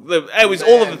just it was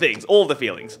all of the things, all of the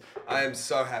feelings. I am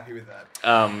so happy with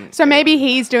that. So maybe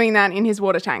he's doing that in his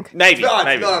water tank. Maybe, not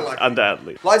unlikely.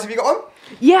 undoubtedly. Liza, have you got one?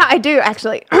 Yeah, I do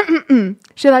actually.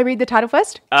 Should I read the title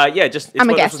first? It's I'm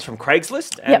a guest. This was from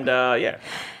Craigslist, and yeah.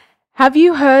 Have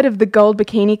you heard of the Gold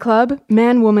Bikini Club?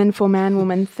 Man, woman for man,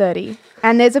 woman 30.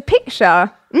 And there's a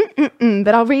picture,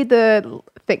 but I'll read the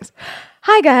things.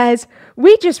 Hi guys,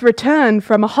 we just returned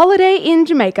from a holiday in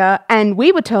Jamaica and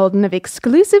we were told of an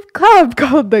exclusive club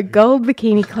called the Gold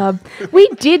Bikini Club. We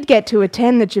did get to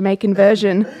attend the Jamaican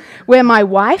version where my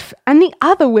wife and the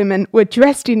other women were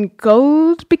dressed in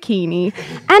gold bikini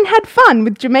and had fun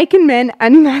with Jamaican men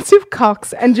and massive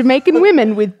cocks and Jamaican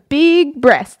women with big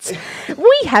breasts.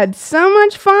 We had so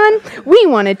much fun. We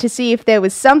wanted to see if there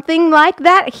was something like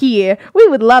that here. We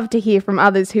would love to hear from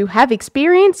others who have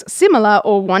experience similar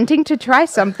or wanting to try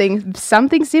something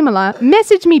similar.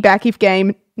 Message me back if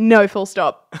game. No full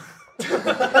stop.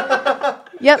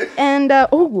 Yep, and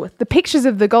the pictures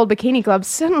of the Gold Bikini Club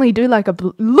certainly do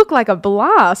look like a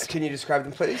blast. Can you describe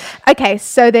them, please? Okay,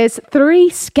 so there's 3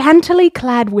 scantily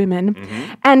clad women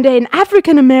and an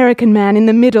African-American man in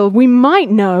the middle we might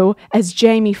know as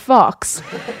Jamie Foxx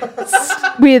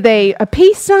with a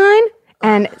peace sign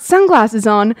and sunglasses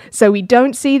on so we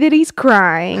don't see that he's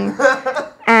crying.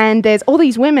 And there's all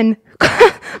these women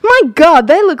My God,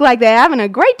 they look like they're having a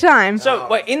great time. So,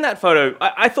 wait, in that photo,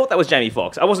 I thought that was Jamie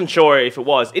Foxx. I wasn't sure if it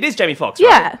was. It is Jamie Foxx, right?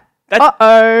 Yeah. That's,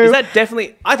 Uh-oh. Is that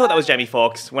definitely... I thought that was Jamie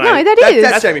Foxx. No, that is.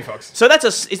 That's Jamie Foxx. So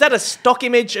is that a stock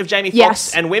image of Jamie Foxx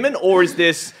Yes. and women, or is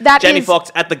this That Jamie is-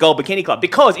 Foxx at the Gold Bikini Club?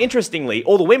 Because, interestingly,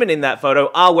 all the women in that photo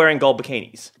are wearing gold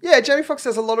bikinis. Yeah, Jamie Foxx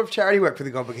does a lot of charity work for the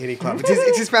Gold Bikini Club.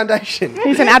 It's his foundation.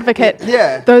 He's an advocate.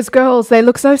 Yeah. Those girls, they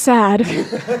look so sad.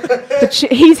 But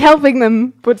he's helping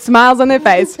them put smiles on their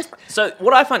face. So,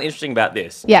 what I find interesting about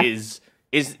this Yeah. is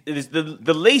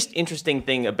the least interesting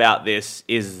thing about this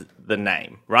is the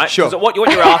name, right? Sure. So what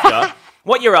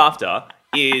you're after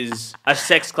is a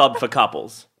sex club for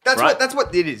couples. right? That's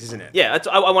what it is, isn't it? Yeah,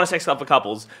 I want a sex club for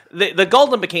couples. The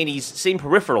golden bikinis seem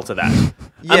peripheral to that.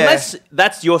 Yeah. Unless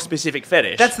that's your specific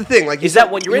fetish. That's the thing. Like, is that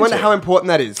what you're you into? wonder how important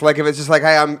that is. Like, if it's just like,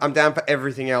 hey, I'm down for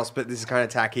everything else, but this is kind of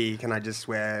tacky. Can I just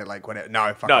wear like whatever?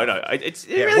 No, fuck off. No. It's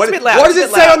Yeah, really what, a bit loud. what does It's a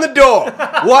it bit say loud. on the door?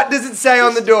 What does it say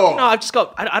on the door? No, I've just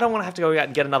got... I don't want to have to go out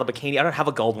and get another bikini. I don't have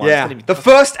a gold one. Yeah, It's gonna the be-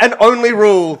 first and only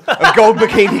rule of Gold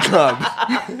Bikini Club.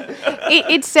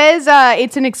 It says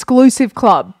it's an exclusive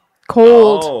club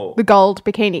called Oh. the Gold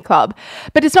Bikini Club.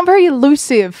 But it's not very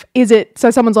elusive, is it?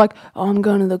 So someone's like, oh, I'm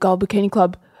going to the Gold Bikini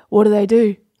Club. What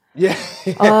do? Yeah,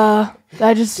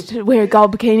 They just wear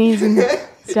gold bikinis and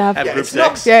stuff. Have group it's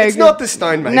not, sex. Yeah, it's good. not the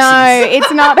Stonemasons. No,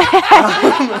 it's not.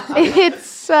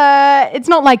 It's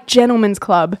not like Gentlemen's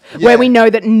Club where we know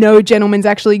that no gentlemen's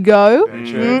actually go.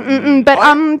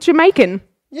 But Jamaican.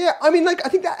 Yeah, I mean, like, I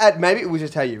think that maybe it was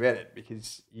just how you read it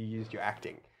because you used your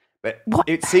acting, but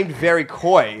it seemed very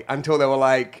coy until they were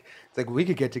like, it's like we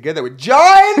could get together with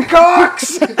giant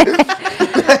cocks.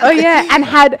 Oh yeah,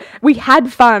 and we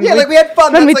had fun. Yeah, like, we had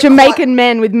fun. with That's, like, Jamaican quite-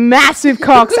 men with massive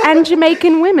cocks and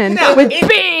Jamaican women with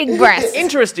big breasts.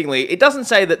 Interestingly, it doesn't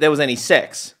say that there was any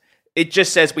sex. It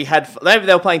just says we had... Maybe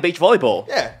they were playing beach volleyball.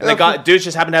 Yeah. And dudes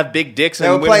just happened to have big dicks They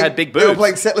and were women playing, had big boobs. They were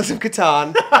playing Settlers of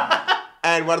Catan.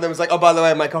 And one of them was like, oh, by the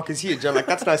way, my cock is huge. I'm like,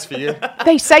 that's nice for you.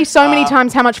 They say so many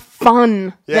times how much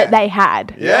fun yeah. that they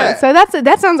had. Yeah. So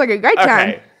that sounds like a great time.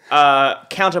 Okay.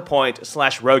 Counterpoint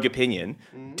 / rogue opinion.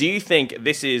 Do you think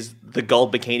this is the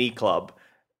Gold Bikini Club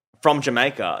from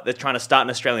Jamaica that's trying to start an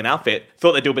Australian outfit?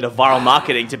 Thought they'd do a bit of viral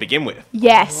marketing to begin with.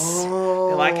 Yes.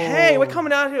 They're like, hey, we're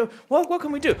coming out here. What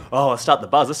can we do? Oh, let's start the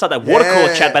buzz. Let's start that water cooler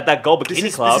Yeah. chat about that Gold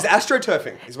Bikini Club. This is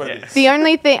astroturfing, is what it is. The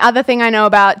only other thing I know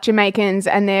about Jamaicans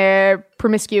and their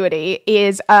promiscuity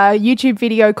is a YouTube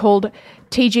video called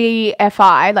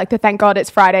TGFI, like the Thank God It's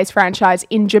Fridays franchise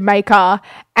in Jamaica,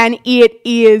 and it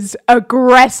is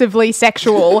aggressively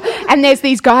sexual. And there's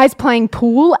these guys playing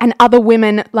pool and other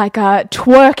women like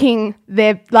twerking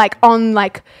their like on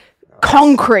like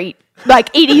concrete.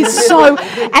 Like it is so,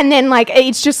 and then like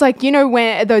it's just like, you know,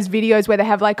 where those videos where they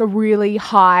have like a really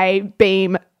high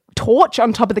beam torch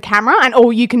on top of the camera and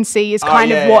all you can see is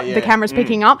kind of what the camera's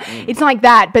picking up. It's like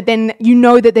that, but then you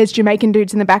know that there's Jamaican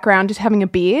dudes in the background just having a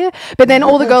beer, but then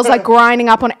all the girls like grinding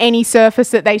up on any surface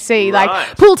that they see, Right.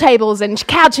 like pool tables and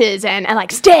couches and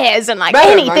like stairs and like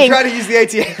Madam, anything. I'm trying to use the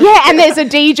ATM. Yeah, and there's a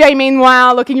DJ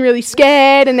meanwhile looking really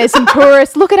scared, and there's some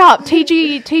tourists. Look it up,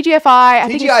 TGFI. I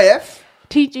think it's TGIF?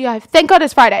 TGI. Thank God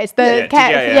it's Fridays. Yeah,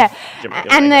 TGIF.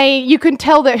 Jamaica. And you can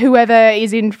tell that whoever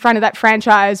is in front of that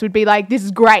franchise would be like, "This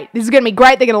is great. This is going to be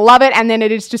great. They're going to love it." And then it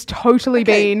has just totally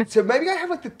been. So maybe I have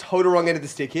like the total wrong end of the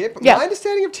stick here, but Yeah. my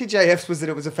understanding of TJFs was that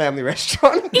it was a family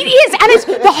restaurant. It is, and it's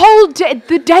the whole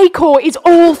the decor is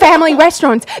all family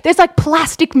restaurants. There's like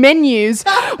plastic menus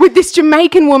with this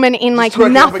Jamaican woman in like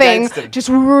twerking up nothing, against them. just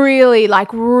really It's like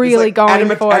going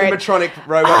for it. animatronic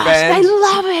robot Oh, band. they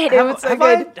love it. It was so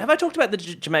good. Have I talked about the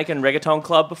Jamaican Reggaeton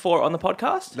Club before on the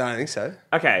podcast? No, I don't think so.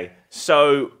 Okay,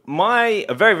 so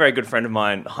a very, very good friend of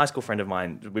mine, a high school friend of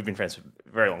mine, we've been friends for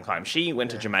a very long time. She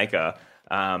went to Jamaica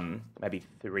maybe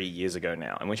 3 years ago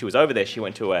now. And when she was over there, she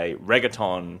went to a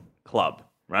reggaeton club,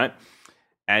 right?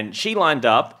 And she lined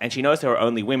up, and she noticed there were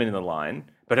only women in the line,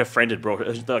 but her friend had brought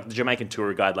her, the Jamaican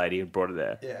tour guide lady had brought her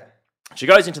there. Yeah. She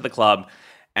goes into the club,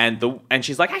 and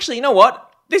she's like, actually, you know what?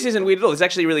 This isn't weird at all. It's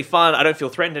actually really fun. I don't feel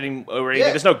threatened anymore. Yeah.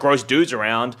 There's no gross dudes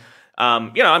around.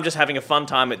 I'm just having a fun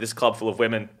time at this club full of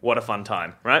women. What a fun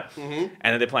time, right? Mm-hmm.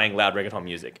 And then they're playing loud reggaeton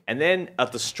music. And then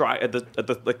at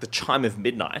the chime of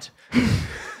midnight,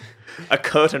 a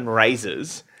curtain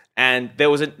raises, and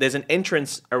there's an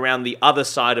entrance around the other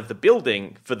side of the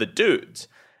building for the dudes,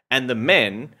 and the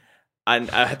men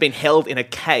have been held in a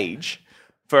cage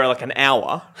for like an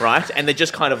hour, right? And they're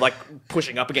just kind of like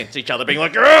pushing up against each other, being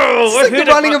like, "Oh, It's like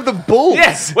the running of the bulls.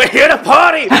 Yes, we're here to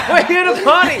party. We're here to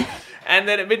party." And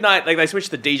then at midnight, like they switch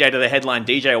the DJ to the headline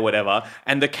DJ or whatever,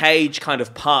 and the cage kind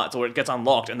of parts or it gets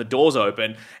unlocked and the doors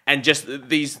open, and just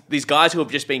these guys who have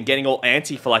just been getting all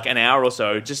antsy for like an hour or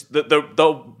so, just the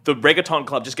reggaeton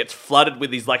club just gets flooded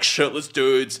with these like shirtless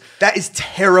dudes. That is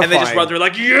terrifying. And they just run through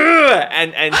like, yeah!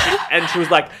 And she was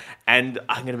like, and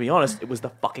I'm going to be honest, it was the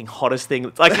fucking hottest thing.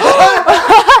 It's like,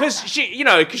 because she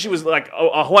was like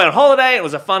away on holiday, and it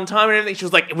was a fun time and everything. She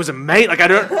was like, it was amazing. Like,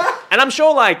 and I'm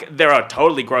sure like there are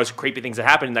totally gross, creepy things that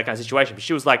happen in that kind of situation, but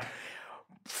she was like,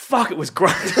 fuck, it was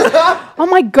great. Oh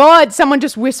my God, someone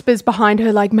just whispers behind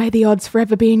her, like, may the odds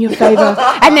forever be in your favor.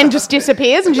 And then just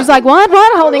disappears. And she's like, what?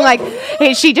 Holding like,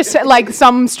 she just, like,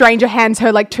 some stranger hands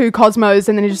her, like, 2 Cosmos.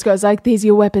 And then it just goes, like, these are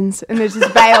your weapons. And it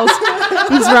just bails and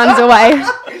just runs away.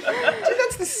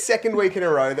 That's the second week in a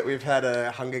row that we've had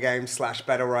a Hunger Games /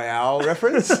 Battle Royale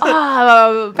reference.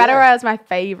 Oh, Battle Royale is my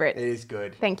favorite. It is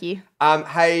good. Thank you.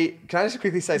 Hey, can I just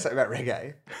quickly say something about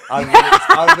reggae?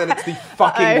 Other than it's the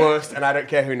fucking worst, and I don't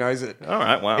care who knows it. All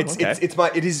right, wow.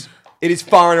 It is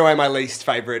far and away my least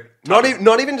favorite. Not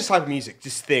even just type of music,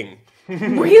 just thing.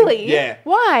 Really? Yeah.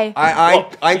 Why?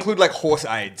 I include like horse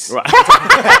aids. Right.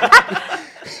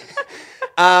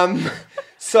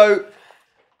 So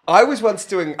I was once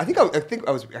doing. I think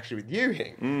I was actually with you,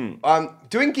 Hing.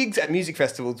 Doing gigs at music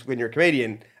festivals when you're a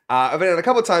comedian. I've been on a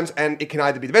couple of times, and it can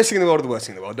either be the best thing in the world or the worst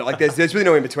thing in the world. Like there's really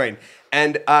no in between.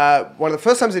 And one of the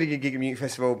first times I did a gig at a music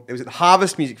festival, it was at the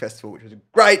Harvest Music Festival, which was a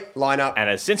great lineup. And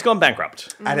has since gone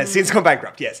bankrupt.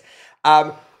 Yes.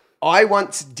 I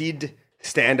once did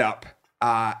stand up.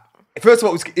 First of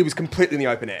all, it was completely in the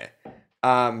open air.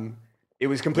 It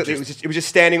was just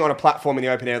standing on a platform in the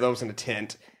open air. There wasn't a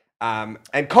tent.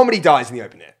 And comedy dies in the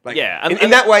open air. Like, yeah, in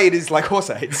that way, it is like horse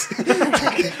aids.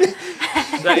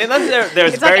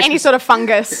 There's It's like any sort of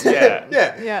fungus.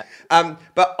 Yeah.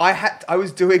 But I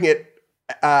was doing it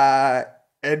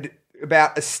and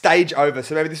about a stage over,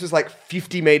 so maybe this was like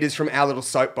 50 meters from our little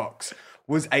soapbox,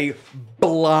 was a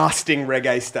blasting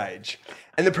reggae stage.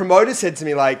 And the promoter said to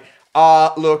me like,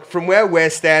 look, from where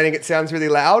we're standing, it sounds really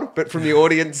loud, but from the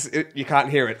audience, you can't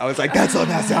hear it. I was like, that's not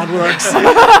how sound works.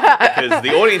 Because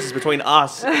the audience is between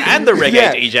us and the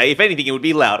reggae DJ. If anything, it would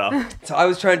be louder. So I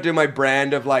was trying to do my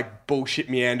brand of like bullshit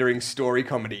meandering story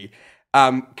comedy,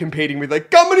 competing with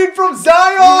like, coming in from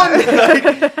Zion!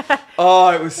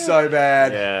 It was so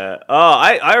bad. Yeah. Oh,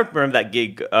 I remember that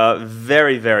gig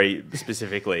very, very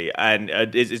specifically, and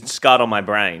it's scarred on my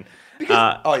brain.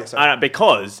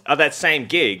 Because of that same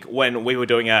gig, when we were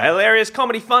doing a hilarious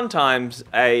comedy fun times,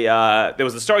 there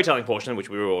was the storytelling portion, which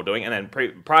we were all doing, and then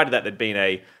prior to that, there'd been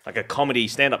a comedy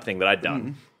stand-up thing that I'd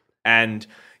done. And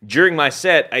during my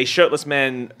set, a shirtless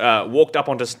man walked up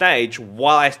onto stage and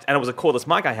it was a cordless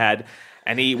mic I had,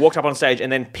 and he walked up on stage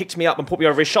and then picked me up and put me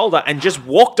over his shoulder and just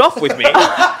walked off with me.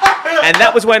 And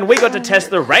that was when we got to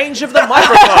test the range of the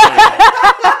microphone.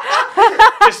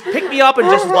 Just picked me up and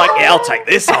just was like, yeah, I'll take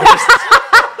this. And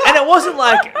it wasn't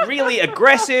like really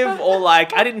aggressive or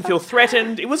like I didn't feel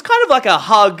threatened. It was kind of like a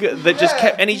hug that just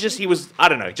kept, and he was, I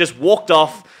don't know, just walked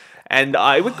off. And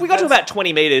we got to about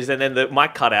 20 meters and then the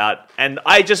mic cut out. And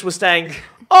I just was saying,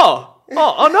 oh no.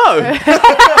 oh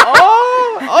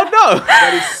no.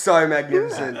 That is so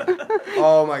magnificent.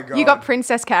 Oh my God. You got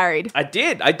princess carried. I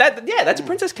did. That's a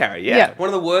princess carry. Yeah. One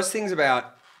of the worst things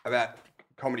about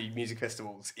comedy music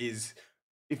festivals is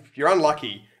if you're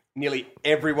unlucky, nearly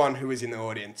everyone who is in the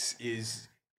audience is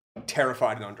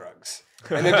terrified and on drugs.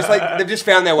 And they've just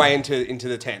found their way into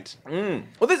the tent.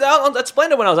 Well, at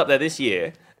Splendor when I was up there this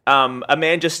year, a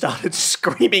man just started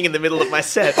screaming in the middle of my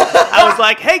set. I was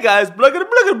like, hey guys, blah, blah, blah,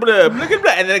 blah, blah, blah,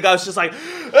 blah. And then the guy was just like,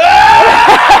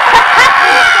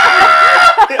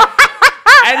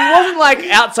 and he wasn't like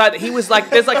outside. He was like,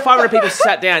 there's like 500 people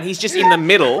sat down. He's just in the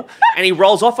middle, and he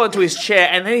rolls off onto his chair,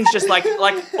 and then he's just like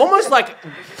almost like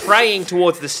praying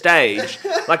towards the stage,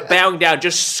 like bowing down,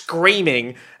 just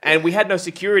screaming. And we had no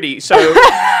security, so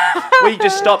we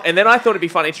just stopped. And then I thought it'd be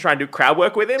funny to try and do crowd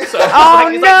work with him. So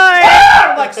I'm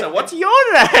like, so what's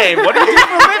your name? What do you do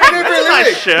for a living? That's a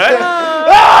nice shirt.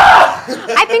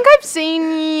 I think I've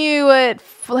seen you at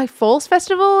Falls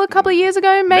Festival a couple of years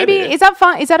ago, maybe. Is that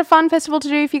fun? Is that a fun festival to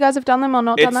do if you guys have done them or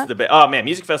not done that? It's the best. Oh man,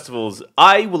 music festivals,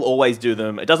 I will always do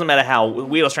them. It doesn't matter how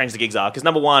weird or strange the gigs are, because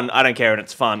number one, I don't care and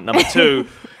it's fun. Number two,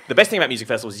 the best thing about music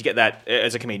festivals is you get that,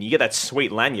 as a comedian, you get that sweet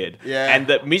lanyard. Yeah. And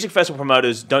the music festival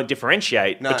promoters don't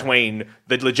differentiate between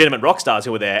the legitimate rock stars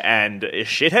who are there and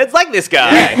shitheads like this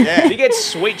guy. Yeah. You get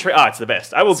sweet treats. Oh, it's the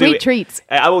best. I will do Sweet it. treats.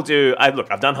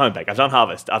 Look, I've done Homebake, I've done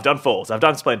Harvest, I've done Falls, I've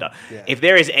done Splendor. Yeah. If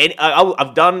there is any,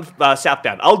 I've done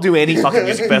Southbound. I'll do any fucking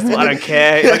music festival. I don't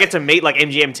care. If I get to meet like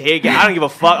MGMT, I don't give a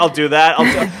fuck. I'll do that.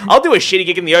 I'll do a shitty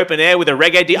gig in the open air with a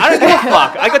reggae I don't give a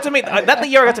fuck. I got to meet that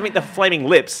year. I got to meet the Flaming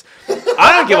Lips.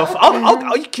 I don't give a fuck.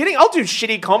 Are you kidding? I'll do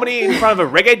shitty comedy in front of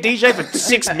a reggae DJ for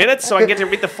 6 minutes so I can get to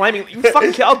meet the Flaming. You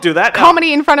fucking kidding? I'll do that.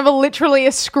 Comedy in front of literally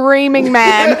a screaming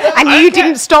man, and you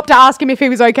didn't stop to ask him if he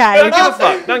was okay. Don't give a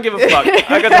fuck. Don't give a fuck.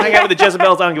 I got to hang out with the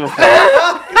Jezebels. I don't give a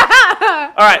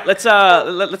fuck. All right, let's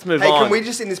move on. Hey, can we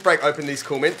just in this break open these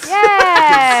cool mints?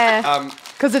 Yeah.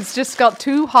 Because it's just got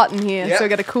too hot in here, Yep. so we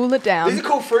got to cool it down. These are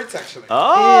cool fruits, actually.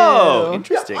 Oh, Ew.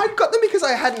 interesting. I got them because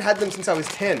I hadn't had them since I was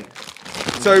 10.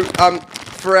 So,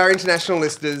 for our international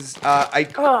listeners,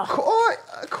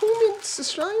 cool mints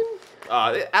Australian?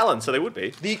 Alan, so they would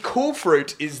be. The cool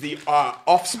fruit is the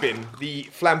offspin, the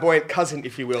flamboyant cousin,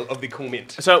 if you will, of the cool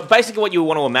mint. So basically, what you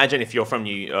want to imagine if you're from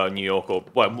New York, or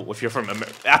if you're from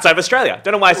outside of Australia.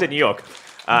 Don't know why I said New York.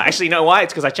 Actually, you know why?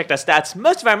 It's because I checked our stats.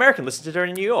 Most of our American listeners are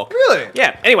in New York. Really?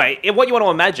 Yeah. Anyway, what you want to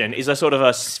imagine is a sort of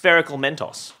a spherical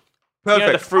Mentos. Perfect. You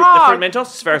know the fruit Mentos?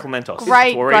 Spherical Mentos.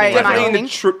 Great, We're eating great. right now.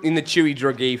 Definitely in the chewy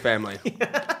druggy family.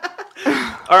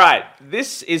 All right.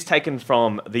 This is taken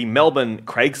from the Melbourne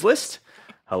Craigslist.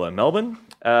 Hello, Melbourne.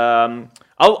 I'm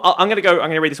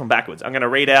gonna read this one backwards. I'm gonna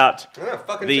read out. Check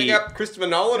out Christopher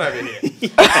Nolan over here.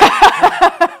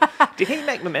 Did he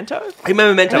make Memento? He made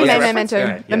Memento. He was a made reference.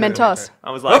 Memento. Yeah, Mementos.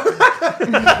 I was like,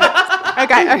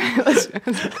 Okay.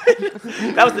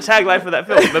 that was the tagline for that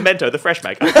film, Memento, the fresh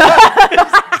maker.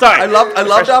 Sorry. I loved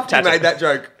after you Chatter. made that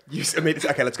joke.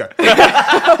 Okay, let's go.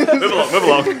 Move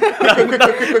along.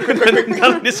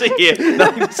 Nothing to see here.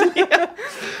 Nothing to see here.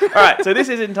 All right, so this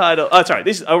is entitled.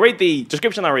 I'll read the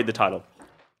description. I'll read the title.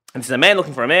 And this is a man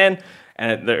looking for a man,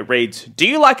 and it reads: Do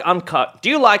you like an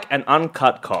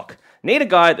uncut cock? Need a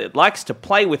guy that likes to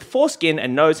play with foreskin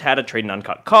and knows how to treat an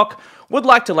uncut cock. Would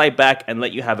like to lay back and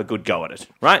let you have a good go at it.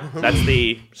 Right? That's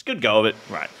just good go of it.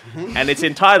 Right. And it's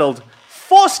entitled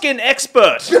Foreskin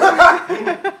Expert.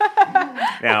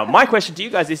 Now, my question to you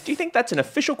guys is, do you think that's an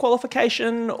official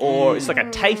qualification or it's like a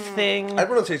TAFE thing? I'd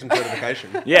want to see some certification.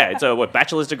 Yeah, it's a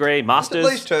bachelor's degree, master's?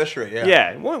 At least tertiary, yeah.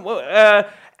 Yeah.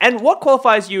 And what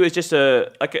qualifies you as just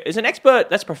is an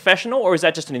expert that's professional or is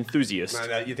that just an enthusiast?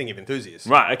 No, you think of enthusiast.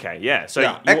 Right, okay, yeah. So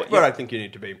expert, I think you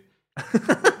need to be.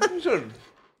 Sort of.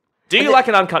 Do you like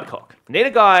an uncut cock? Need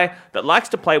a guy that likes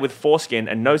to play with foreskin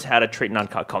and knows how to treat an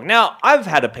uncut cock. Now, I've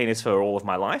had a penis for all of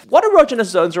my life. What erogenous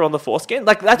zones are on the foreskin?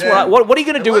 Like, that's what are you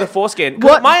going to do with a foreskin?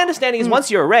 'Cause my understanding is once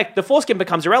you're erect, the foreskin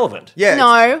becomes irrelevant. Yeah.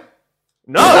 No.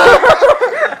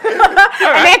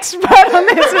 An expert on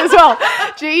this as well.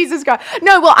 Jesus Christ.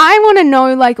 No, well, I want to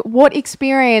know, like, what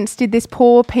experience did this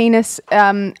poor penis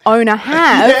owner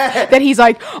have that he's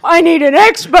like, I need an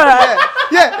expert.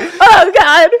 Yeah. Oh,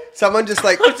 God. Someone just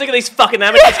like Look at these fucking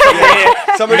amateurs coming here.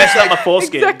 someone Messed just up my like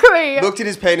foreskin. Exactly. looked at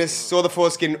his penis, saw the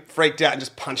foreskin, freaked out, and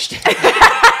just punched it.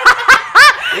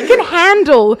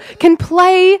 Can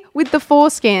play with the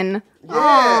foreskin.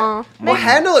 Yeah. Well,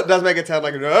 handle it does make it sound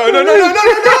like no.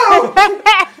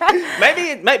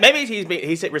 Maybe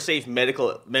he's received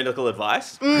medical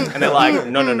advice, and they're like,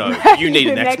 no, you need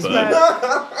an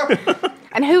expert.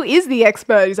 And who is the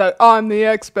expert? He's like, I'm the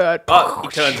expert. Oh, he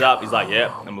turns up. He's like,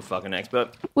 yeah, I'm a fucking expert.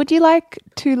 Would you like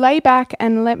to lay back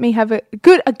and let me have a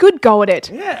good go at it?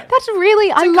 Yeah. That's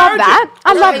really, I love that.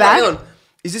 I love Hang that. on.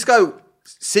 Is this guy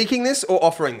seeking this or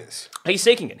offering this? He's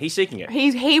seeking it.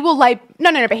 He will lay,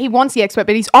 no, but he wants the expert,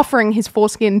 but he's offering his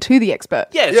foreskin to the expert.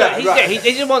 Yeah, he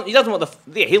doesn't want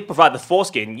he'll provide the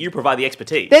foreskin. You provide the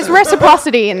expertise. There's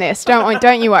reciprocity in this.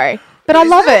 Don't you worry. But I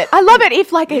love it. I love it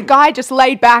if like a guy just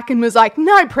laid back and was like,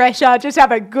 no pressure, just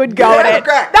have a good go at it.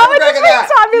 That would just make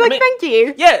time. Be like, thank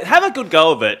you. Yeah, have a good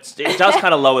go of it. It does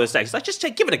kind of lower the stakes. Like, just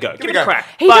give it a go. Give it a crack.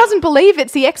 He doesn't believe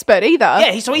it's the expert either.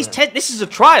 Yeah, this is a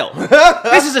trial.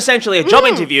 This is essentially a job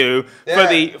interview for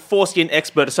the Foreskin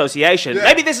Expert Association. Yeah.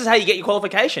 Maybe this is how you get your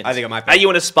qualifications. I think it might be. Are you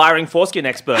an aspiring foreskin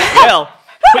expert? Well,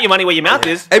 put your money where your mouth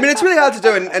is. I mean, it's really hard to do,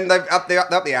 and they've up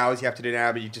the hours you have to do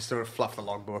now, but you just sort of fluff the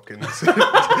logbook and.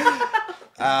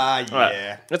 Yeah.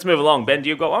 Right, let's move along. Ben, do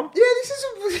you got one? Yeah, this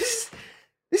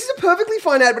is a perfectly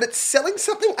fine ad, but it's selling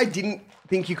something I didn't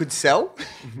think you could sell.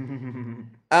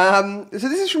 So this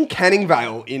is from Canning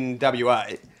Vale in WA,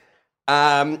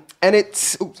 and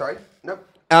it's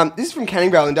this is from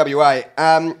Canning Vale in WA,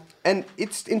 and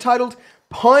it's entitled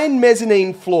 "Pine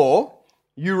Mezzanine Floor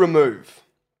You Remove."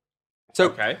 So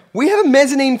Okay. we have a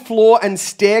mezzanine floor and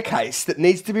staircase that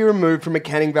needs to be removed from a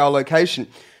Canning Vale location.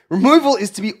 Removal is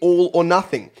to be all or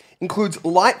nothing. Includes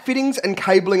light fittings and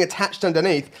cabling attached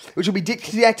underneath, which will be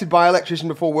disconnected by electrician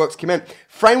before works commence.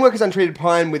 Framework is untreated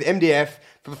pine with MDF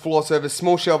for the floor surface.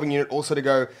 Small shelving unit also to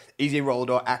go. Easy roller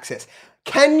door access.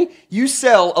 Can you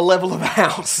sell a level of a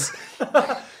house?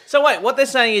 So wait, what they're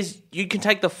saying is you can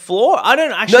take the floor? I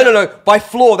don't actually... No. By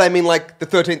floor, they mean like the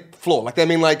 13th floor. Like they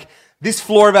mean like this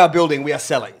floor of our building we are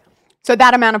selling. So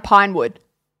that amount of pine wood.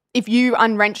 If you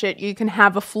unwrench it, you can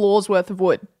have a floor's worth of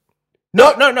wood.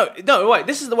 No, wait,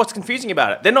 this is what's confusing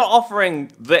about it. They're not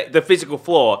offering the physical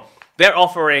floor. They're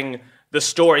offering the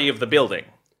story of the building.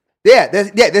 Yeah,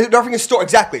 they're offering a story.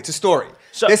 Exactly, it's a story.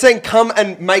 So- they're saying come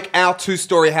and make our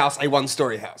 2-story house a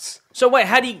 1-story house. So wait,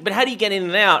 how do you get in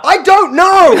and out I don't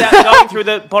know! without going through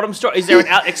the bottom story? Is there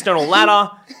an external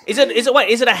ladder? Is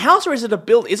it a house or is it a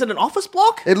build? Is it an office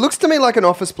block? It looks to me like an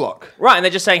office block. Right, and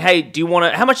they're just saying, hey, do you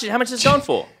want to? How much is it going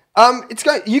for?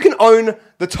 You can own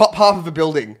the top half of a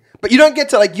building, but you don't get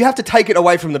to you have to take it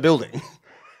away from the building.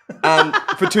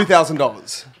 For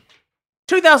 $2,000.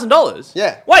 $2,000.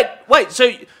 Yeah. Wait.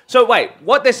 So wait.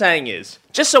 What they're saying is,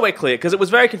 just so we're clear, because it was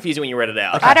very confusing when you read it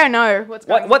out. I don't know what's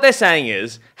going on. What they're saying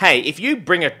is, hey, if you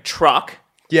bring a truck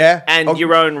Yeah. and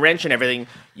your own wrench and everything,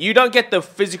 you don't get the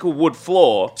physical wood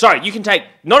floor. Sorry, you can take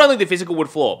not only the physical wood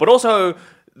floor, but also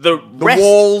the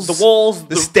walls,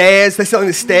 the stairs. They're selling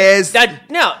the stairs.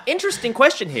 Now, interesting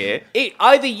question here.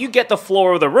 Either you get the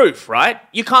floor or the roof, right?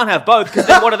 You can't have both, because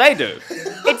then what do they do?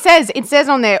 It says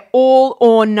on there, all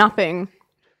or nothing.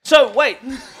 So wait,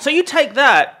 so you take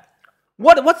that.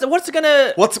 What's it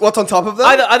gonna? What's on top of them?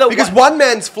 Either because one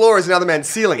man's floor is another man's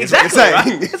ceiling. Exactly. Is what you're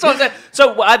saying. Right? That's what I'm saying.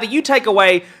 So either you take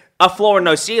away a floor and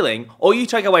no ceiling, or you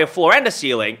take away a floor and a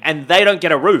ceiling, and they don't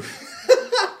get a roof.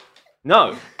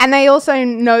 No. And they also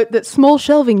note that small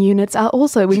shelving units are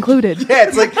also included. Yeah,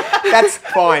 it's like that's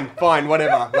fine,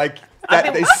 whatever. Like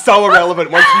that is so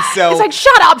irrelevant once you sell. It's like,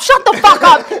 shut the fuck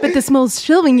up. But the small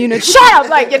shelving unit, shut up.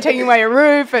 Like, you're taking away a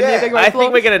roof and you're taking away a floor. I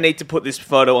think we're going to need to put this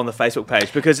photo on the Facebook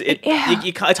page because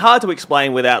it's hard to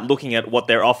explain without looking at what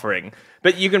they're offering.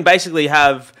 But you can basically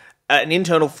have an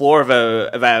internal floor of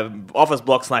a office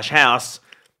block / house.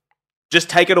 Just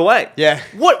take it away. Yeah.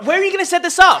 What? Where are you going to set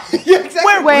this up? Yeah,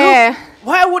 exactly. Where?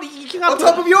 Why would you can't On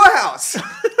top of your house.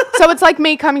 So it's like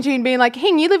me coming to you and being like,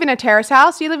 Hing, you live in a terrace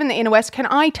house, you live in the inner west, can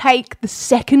I take the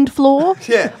second floor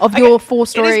Yeah. of your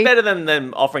 4-story? It is better than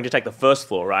them offering to take the first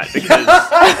floor, right? Because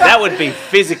that would be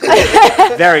physically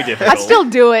very difficult. I'd still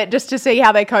do it just to see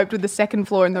how they coped with the second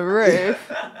floor and the roof.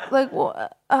 Like,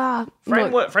 what?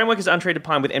 Framework is untreated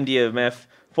pine with MDF.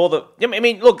 For the, I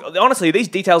mean, look. Honestly, these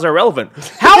details are irrelevant.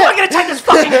 How am I going to take this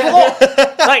fucking floor?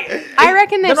 Like, I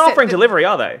reckon they're not offering delivery,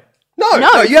 are they?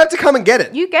 No, you have to come and get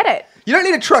it. You get it. You don't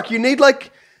need a truck. You need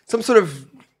like some sort of.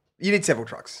 You need several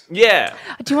trucks. Yeah.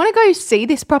 Do you want to go see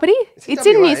this property? It's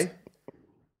WA. in this.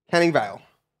 Canning Vale.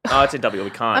 Oh, it's in W.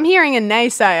 We can't. I'm hearing a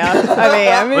naysayer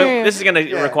over here. This is going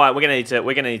to require. We're going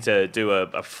to need to do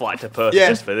a flight to Perth Yeah.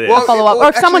 just for this. Well, Follow up. Well, Or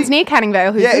if someone's actually- near Canning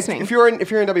Vale who's Yeah, listening. if you're in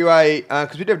WA,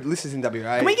 because we do have listeners in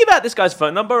WA. Can we give out this guy's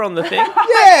phone number on the thing?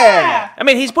 Yeah. I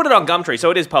mean, he's put it on Gumtree, so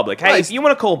it is public. Hey, Nice. if you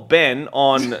want to call Ben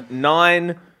on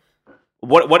 9...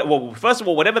 Well, first of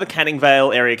all, whatever the Canning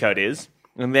Vale area code is,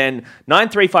 and then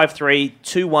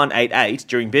 9353-2188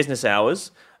 during business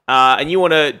hours, and you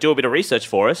want to do a bit of research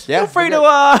for us, Yeah, feel free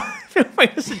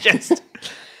to suggest.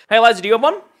 Hey, Liza, do you have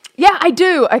one? Yeah, I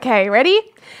do. Okay, ready?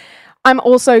 I'm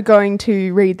also going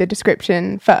to read the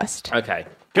description first. Okay.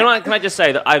 Can I just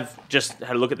say that I've just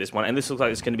had a look at this one, and this looks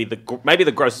like it's going to be maybe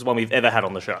the grossest one we've ever had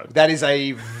on the show. That is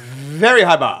a very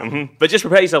high bar. But just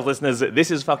prepare yourself, listeners, this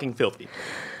is fucking filthy.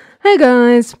 Hey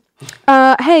guys.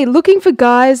 Hey, looking for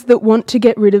guys that want to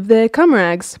get rid of their cum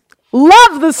rags.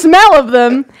 Love the smell of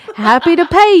them. Happy to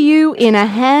pay you in a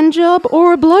hand job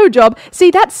or a blow job. See,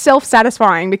 that's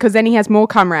self-satisfying because then he has more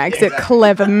cum rags. That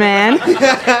clever man.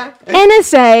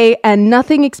 NSA and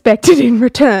nothing expected in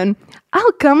return.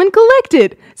 I'll come and collect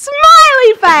it.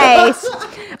 Smiley face.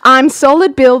 I'm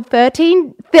solid build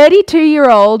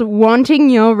 32-year-old wanting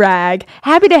your rag.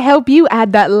 Happy to help you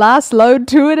add that last load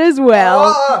to it as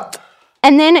well.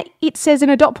 And then it says in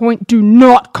a dot point, do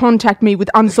not contact me with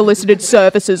unsolicited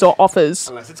services or offers.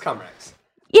 Unless it's cum rags.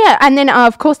 Yeah, and then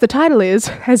of course the title is,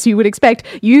 as you would expect,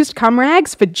 used cum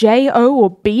rags for J-O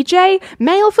or BJ,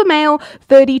 male for male,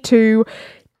 32,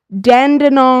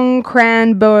 Dandenong,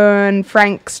 Cranbourne,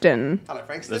 Frankston. Hello,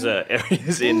 Frankston. There's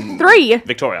areas in 3.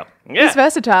 Victoria. Yeah. He's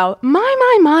versatile. My.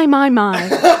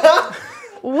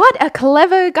 What a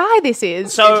clever guy this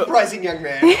is. So, Enterprising young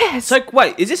man. so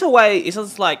wait, is this a way? Is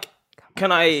this like,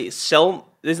 can I sell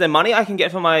Is there money I can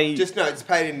get for my? Just no, it's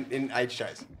paid in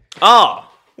HJs. Oh,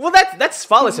 well, that's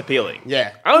far less appealing.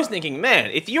 Yeah. I was thinking,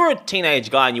 man, if you're a teenage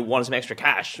guy and you want some extra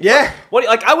cash, Yeah. what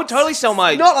like I would totally sell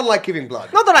my. Not unlike giving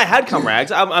blood. Not that I had cum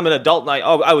rags. I'm an adult. And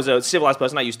I was a civilized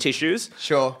person. I use tissues.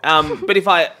 Sure. But if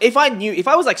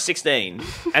I was like 16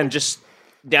 and just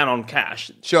down on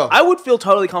cash, Sure. I would feel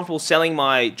totally comfortable selling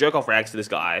my jerk off rags to this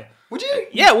guy. Would you?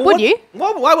 Yeah. Well, Would you?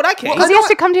 Why would I care? Because he has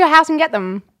to come to your house and get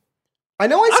them. I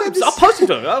know I said this. I'll post it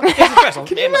to him. I'll get his address.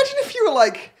 Can you imagine if you were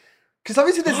like... Because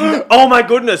obviously there's... no, Oh my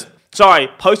goodness. Sorry,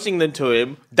 posting them to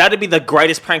him, that'd be the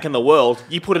greatest prank in the world.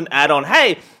 You put an ad on,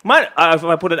 hey, if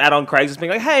I put an ad on Craigslist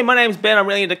being like, hey, my name's Ben, I'm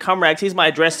really into cum rags, here's my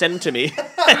address, send them to me.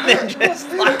 And then just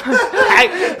like,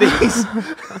 hey, these...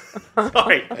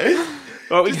 Sorry.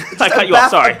 Well, I cut you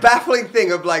off, sorry. A baffling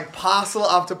thing of like parcel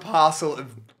after parcel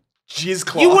of jizz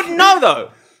cloth. You wouldn't know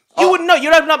though. You wouldn't know.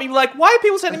 You'd open up and be like, why are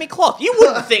people sending me cloth? You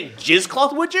wouldn't think jizz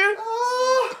cloth, would you?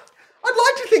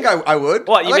 I'd like to think I would.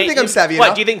 What, I like to think I'm savvy What,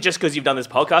 enough. do you think just because you've done this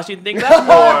podcast you'd think that?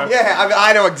 Or... Yeah, I mean,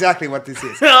 I know exactly what this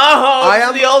is. Oh,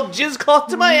 am- the old jizz cloth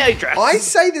to my address. I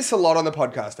say this a lot on the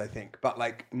podcast, I think, but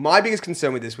like my biggest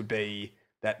concern with this would be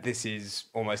that this is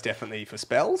almost definitely for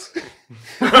spells.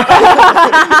 Like,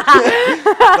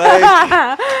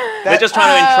 They're just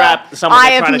trying to entrap someone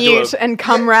Eye that's of trying to do Newt it. and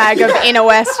cum rag of inner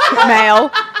west male.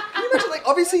 Can you imagine, like,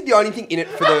 obviously the only thing in it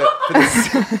for the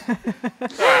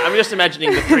I'm just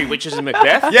imagining the three witches in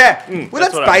Macbeth. yeah, well that's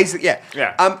that's what I- basic. Yeah,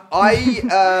 Yeah.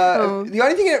 The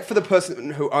only thing in it for the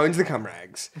person who owns the cum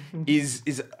rags is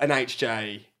an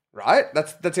HJ, right?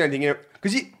 That's the only thing in it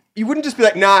because you wouldn't just be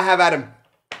like, nah, have at 'em.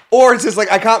 Or it's just like,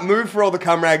 I can't move for all the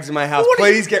cum rags in my house. What do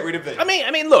Please get rid of them. I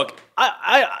mean, look,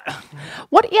 I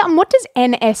What does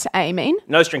NSA mean?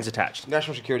 no strings attached.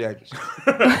 National Security Agency.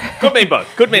 Could mean both.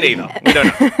 Could mean either. We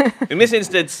don't know. In this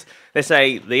instance, they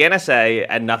say the NSA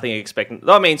and nothing expectant.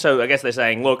 I mean, so I guess they're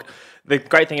saying, look, the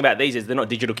great thing about these is they're not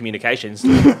digital communications.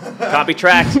 Can't be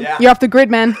tracked. Yeah. You're off the grid,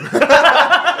 man.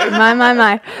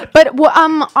 my. But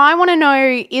I want to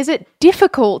know: is it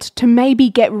difficult to maybe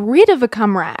get rid of a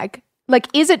cum rag? Like,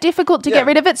 is it difficult to Yeah. get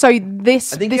rid of it? So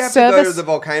this I think this you have to go service, to the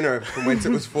volcano from whence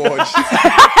it was forged.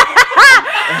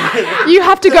 you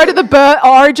have to go to the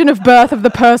origin of birth of the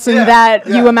person Yeah, that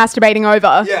yeah. you were masturbating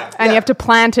over, Yeah, and yeah. you have to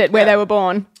plant it where Yeah. they were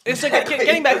born. It's like,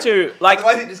 getting back to, like,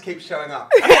 Otherwise it just keeps showing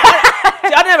up. See, I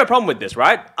don't have a problem with this,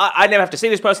 right? I never have to see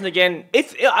this person again.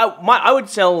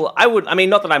 I mean,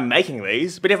 not that I'm making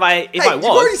these, but if I Hey, you've was,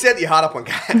 already said that you're hard up on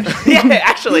cash. yeah,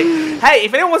 actually, hey,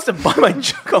 if anyone wants to buy my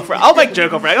jerk off rag, I'll make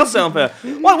jerk off rag. I'll sell them for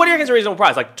what do you reckon is a reasonable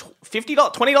price? Like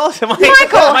 $50, $20? Am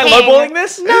I lowballing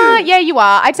this? No, yeah, you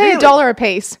are. I'd say Really? $1 a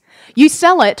piece. You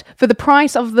sell it for the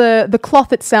price of the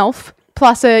cloth itself.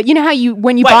 Plus, you know how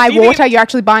when you Wait, buy do you think water, you're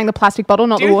actually buying the plastic bottle,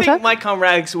 not Do the you water? think my cum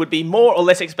rags would be more or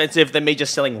less expensive than me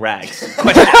just selling rags?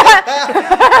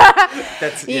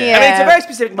 That's, Yeah. I mean, it's a very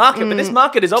specific market, but this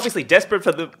market is obviously desperate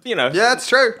for the, Yeah, that's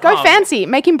true. Go fancy.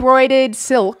 Make embroidered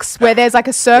silks where there's like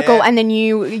a circle Yeah. and then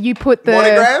you put the...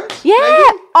 Monograms, Yeah.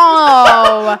 maybe?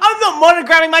 Oh. I'm not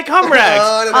monogramming my cum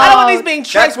rags. No. I don't want these being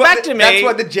traced back to me. That's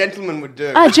what the gentleman would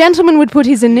do. A gentleman would put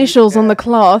his initials on the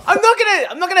cloth. I'm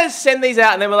not gonna send these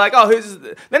out and then we're like, oh, who's?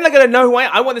 Then they're gonna know who I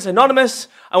am. I want this anonymous.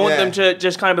 I want Yeah. them to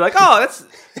just kind of be like, oh, that's.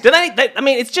 I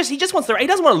mean, it's just he just wants to. He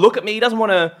doesn't want to look at me. He doesn't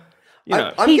want to. You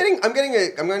know. I'm going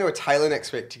to a tailor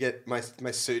next week to get my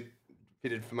suit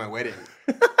fitted for my wedding,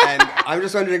 and I'm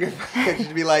just wondering if I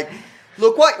should be like,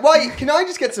 look, why can I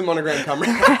just get some monogram cum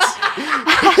rags?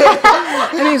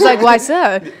 And he's like, why,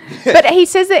 sir? But he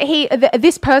says that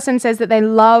this person says that they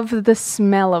love the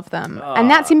smell of them. And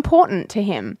that's important to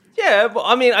him. Yeah, but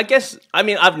I mean,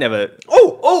 I've never.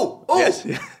 Oh! Yes.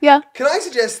 Yeah. Can I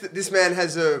suggest that this man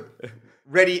has a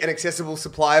ready and accessible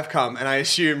supply of cum, and I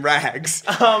assume rags?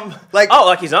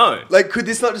 Like his own. Like, could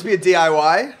this not just be a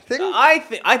DIY thing?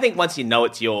 I think once you know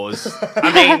it's yours.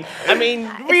 I mean,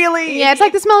 really. Yeah, it's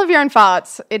like the smell of your own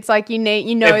farts. It's like you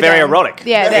know They're very them. erotic.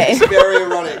 Yeah, It's very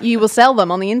erotic. you will sell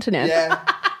them on the internet. Yeah.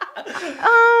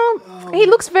 He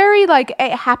looks very like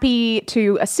happy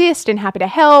to assist and happy to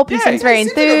help. He Yeah, seems very He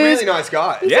seems like a enthused. really nice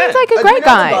guy. He Yeah. seems like a Do we great know the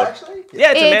guy. actually?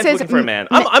 Yeah, it's a It man says looking for a man.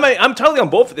 I'm totally on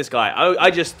board for this guy.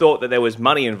 I just thought that there was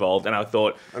money involved, and I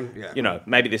thought, yeah. you know,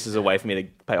 maybe this is a way for me to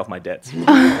pay off my debts.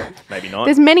 Maybe not.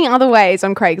 There's many other ways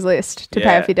on Craigslist to pay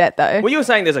Yeah. off your debt, though. Well, you were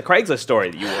saying there's a Craigslist story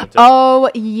that you wanted to... Oh,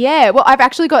 yeah. Well, I've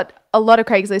actually got a lot of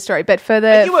Craigslist story, but for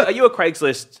the... Are you a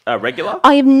Craigslist regular?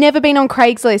 I have never been on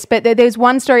Craigslist, but there's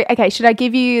one story. Okay, should I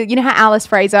give you... You know how Alice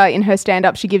Fraser in her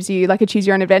stand-up, she gives you like a choose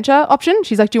your own adventure option?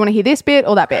 She's like, do you want to hear this bit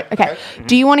or that bit? Okay.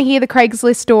 Do you want to hear the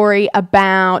Craigslist story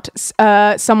about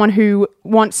someone who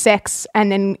wants sex and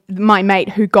then my mate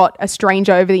who got a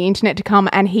stranger over the internet to come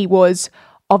and he was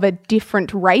of a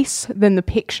different race than the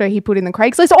picture he put in the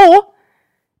Craigslist? Or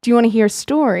do you want to hear a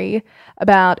story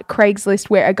about Craigslist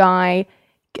where a guy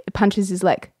punches his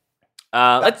leg?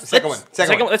 Let's Second one.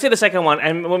 Let's hear the second one,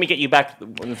 and when we get you back for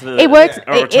the It works.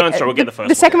 return story, we'll get the first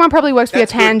The second one probably works for your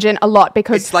That's good. tangent a lot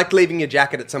because It's like leaving your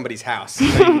jacket at somebody's house so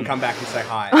you can come back and say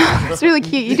hi. it's really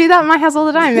cute. You do that in my house all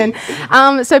the time, then.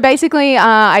 So basically,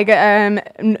 I'm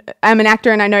an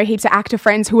actor, and I know heaps of actor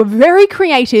friends who are very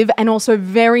creative and also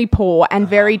very poor and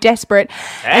very desperate.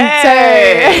 And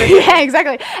Hey! so, yeah,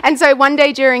 exactly. And so one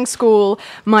day during school,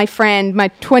 my friend, my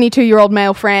 22-year-old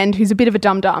male friend, who's a bit of a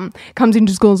dum-dum, comes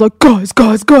into school and is like,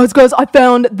 guys, I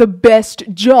found the best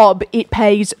job. It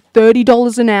pays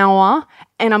 $30 an hour,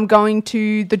 and I'm going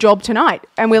to the job tonight.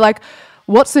 And we're like,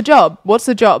 what's the job?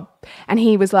 And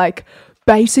he was like,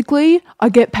 basically, I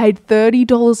get paid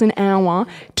 $30 an hour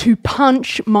to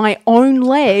punch my own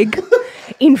leg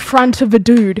in front of a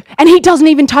dude. And he doesn't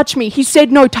even touch me. He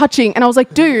said no touching. And I was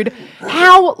like, dude,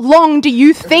 how long do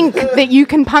you think that you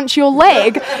can punch your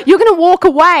leg? You're going to walk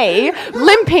away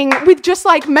limping with just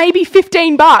like maybe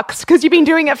 $15 because you've been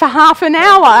doing it for half an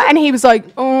hour. And he was like,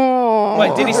 oh.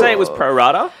 Wait, did he say it was pro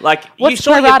rata? Like, What's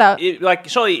surely pro rata?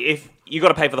 Surely if you got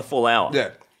to pay for the full hour.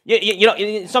 Yeah. You know,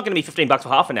 it's not going to be $15 for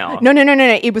half an hour. No.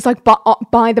 It was like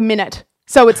by the minute.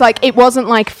 So it's like, it wasn't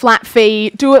like flat fee.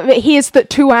 Do it. Here's the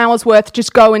 2 hours worth.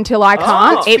 Just go until I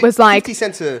can't. Oh. It was like, 50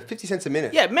 cents a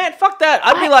minute. Yeah, man, fuck that.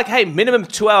 I'd be like, hey, minimum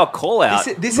 2 hour call out.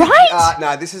 Right?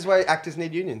 No, this is why actors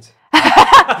need unions.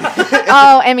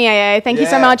 oh, MEAA. Thank you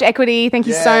so Yeah. much. Equity. Thank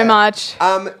you so Yeah. much.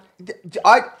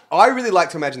 I really like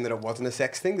to imagine that it wasn't a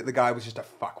sex thing, that the guy was just a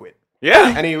fuckwit.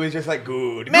 Yeah. And he was just like,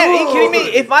 good. Man, are you kidding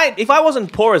me? good. If I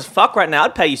wasn't poor as fuck right now,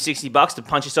 I'd pay you $60 to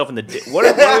punch yourself in the dick. What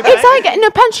are we It's paying? like, no,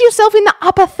 punch yourself in the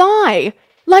upper thigh.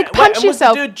 Like, Wait, punch and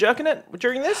yourself. Was the dude jerking it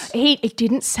during this? It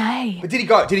didn't say. But did he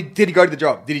go? Did he go to the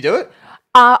job? Did he do it?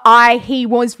 I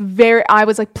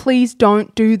was like, please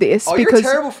don't do this Oh, because you're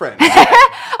a terrible friend.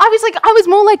 I was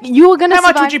more like, you were gonna. How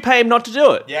much would you pay him not to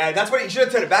do it? Yeah, that's what he should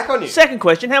have turned it back on you. Second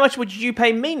question, how much would you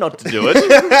pay me not to do it?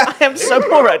 I am so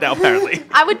poor right now, apparently.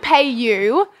 I would pay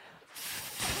you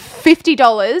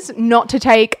 $50 not to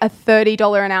take a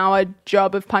 $30 an hour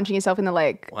job of punching yourself in the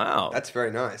leg. Wow. That's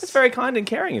very nice. That's very kind and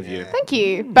caring of you. Thank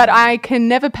you. But I can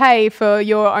never pay for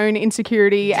your own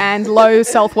insecurity and low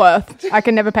self-worth. I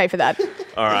can never pay for that.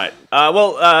 All right.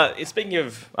 Speaking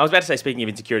of, I was about to say speaking of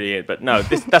insecurity, but no,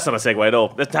 that's not a segue at all.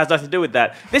 That has nothing to do with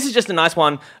that. This is just a nice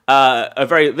one, a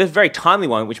very timely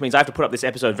one, which means I have to put up this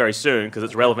episode very soon because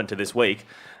it's relevant to this week.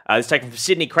 It's taken from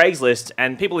Sydney Craigslist,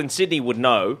 and people in Sydney would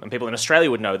know, and people in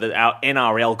Australia would know, that our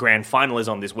NRL Grand Final is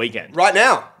on this weekend. Right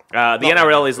now. The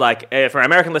NRL is like, for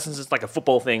American listeners, it's like a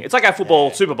football thing. It's like our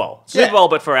football Super Bowl. Super Yeah. Bowl,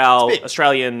 but for our It's big.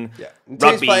 Australian Teams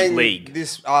rugby playing league.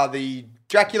 This are the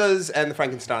Draculas and the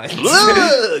Frankensteins.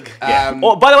 Ugh. Yeah.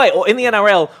 By the way, in the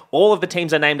NRL, all of the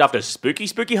teams are named after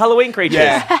spooky Halloween creatures.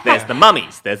 Yeah. There's the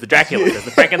mummies, there's the Draculas, there's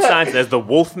the Frankensteins, there's the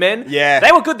Wolfmen. Yeah.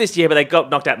 They were good this year, but they got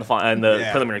knocked out in the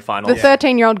Yeah. preliminary final. The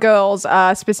 13-year-old girls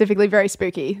are specifically very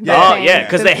spooky. Yeah. Oh yeah,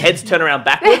 because their heads turn around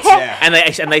backwards, Yeah.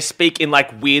 and they speak in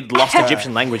like weird lost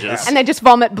Egyptian languages. And they just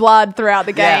vomit blood throughout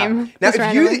the game. Now, just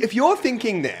randomly. if you're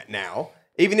thinking that now,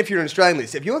 even if you're an Australian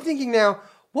listener, if you're thinking now,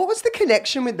 what was the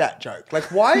connection with that joke? Like,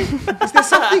 why? Is there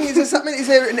something?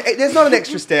 There's not an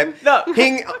extra step. No.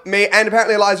 Hing, me, and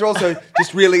apparently Eliza also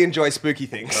just really enjoy spooky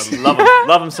things. Love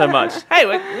them so much. Hey,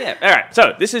 yeah, all right.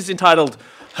 So this is entitled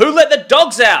 "Who Let the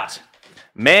Dogs Out?"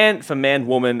 Man for man,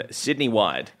 woman, Sydney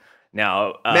wide.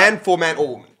 Now, Man for man or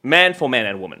woman? man for man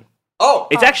and woman. Oh,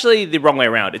 It's actually the wrong way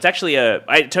around. It's actually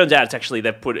it turns out it's actually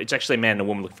a man and a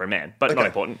woman looking for a man, but not Okay.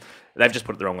 important. They've just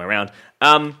put it the wrong way around.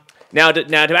 Now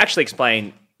to actually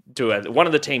explain to one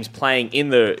of the teams playing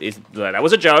that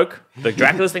was a joke. The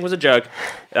Dracula's thing was a joke.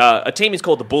 A team is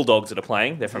called the Bulldogs that are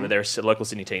playing. They're from their local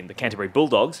Sydney team, the Canterbury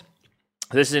Bulldogs.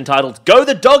 This is entitled "Go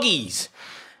the Doggies."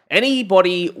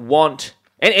 Anybody,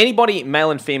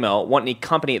 male and female, want any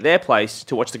company at their place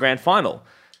to watch the grand final?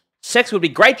 Sex would be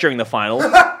great during the final.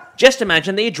 Just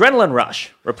imagine the adrenaline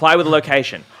rush. Reply with a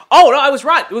location. Oh, no, I was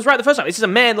right. It was right the first time. This is a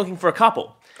man looking for a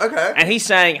couple. okay. And he's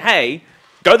saying, hey,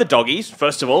 go the Doggies,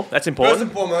 first of all. That's important. First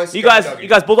and foremost, You go the guys, Doggies. you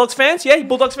guys Bulldogs fans? Yeah,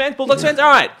 Bulldogs fans? Bulldogs fans? All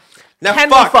right. Now Can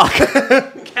fuck. we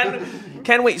fuck?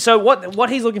 Can we? So what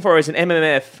he's looking for is an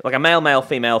MMF, like a male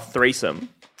female threesome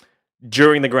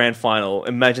during the grand final.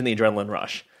 Imagine the adrenaline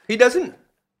rush. He doesn't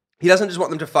just want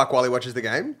them to fuck while he watches the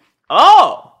game.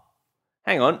 Oh.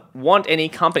 Hang on. Want any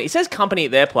company? It says company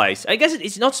at their place. I guess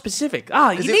it's not specific. You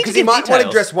need to Because give he might want to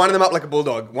details. dress one of them up like a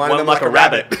bulldog, one of them like like a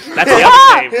rabbit. That's the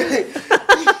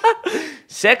other team.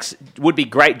 Sex would be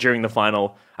great during the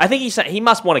final. I think he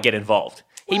must want to get involved.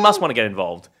 He must want to get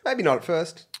involved. Maybe not at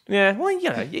first. Yeah. Well, you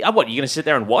know, what, you're going to sit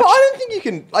there and watch? But I don't think you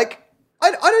can, like... I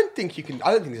don't think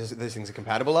those things are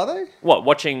compatible, are they? What,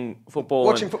 watching football?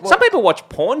 Watching football. Some people watch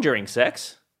porn during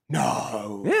sex.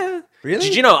 No. Yeah. Really?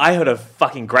 Did you know I heard a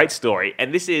fucking great story?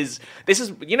 And this is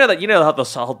you know how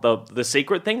the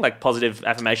secret thing, like positive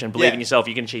affirmation, believe in yourself,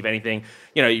 you can achieve anything.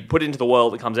 You know, you put it into the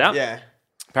world, it comes out. Yeah.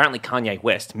 Apparently Kanye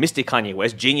West, Mr. Kanye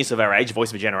West, genius of our age, voice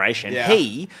of a generation,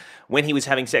 he, when he was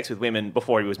having sex with women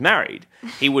before he was married,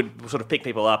 he would sort of pick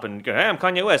people up and go, hey, I'm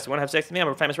Kanye West, you want to have sex with me? I'm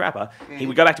a famous rapper. He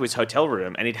would go back to his hotel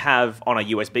room and he'd have on a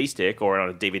USB stick or on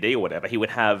a DVD or whatever, he would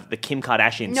have the Kim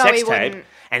Kardashian sex tape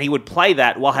and he would play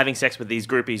that while having sex with these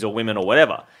groupies or women or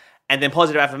whatever. And then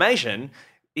positive affirmation,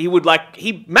 he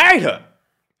married her.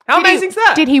 How amazing is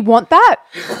that? Did he want that?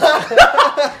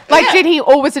 Did he,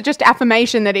 or was it just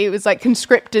affirmation that he was like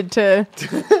conscripted to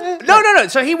No.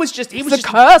 So he was just the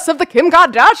curse of the Kim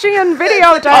Kardashian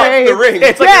videotape? The ring.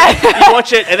 It's like you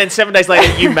watch it, and then 7 days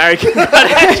later, you marry Kim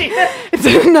Kardashian. It's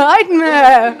a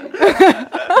nightmare.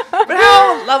 But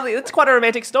how lovely! That's quite a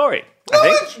romantic story. I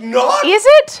think. It's not. Is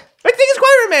it? I think it's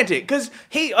quite romantic because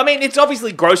it's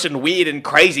obviously gross and weird and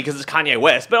crazy because it's Kanye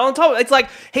West. But on top, it's like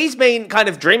he's been kind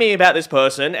of dreaming about this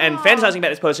person and fantasizing about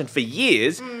this person for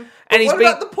years, and he's What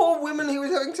about the poor women he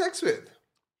was having sex with?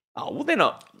 Oh, well, they're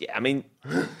not. Yeah, I mean,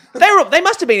 they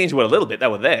must have been into it a little bit. They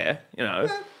were there, you know.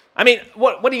 I mean,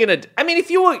 what are you gonna do? I mean,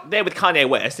 if you were there with Kanye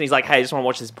West and he's like, "Hey, I just want to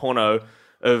watch this porno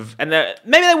of," and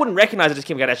maybe they wouldn't recognize it as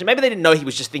Kim Kardashian. Maybe they didn't know he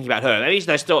was just thinking about her. Maybe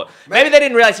they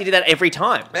didn't realize he did that every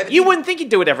time. You wouldn't think he'd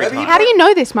do it every time. How do you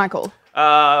know this, Michael?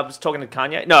 I was talking to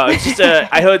Kanye. No, it's just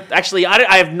I heard. Actually,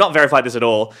 I have not verified this at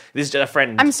all. This is just a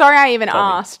friend. I'm sorry I even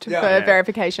asked Yeah. for Yeah.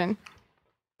 verification.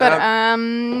 But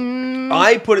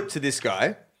I put it to this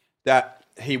guy that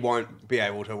he won't be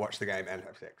able to watch the game and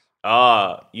have sex.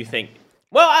 You think?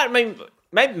 Well, I mean,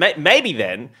 maybe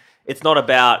then it's not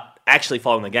about actually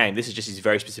following the game. This is just his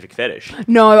very specific fetish.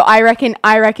 no, I reckon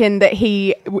that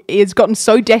he has gotten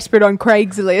so desperate on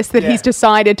Craigslist that he's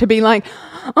decided to be like,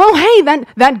 oh, hey,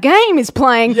 that game is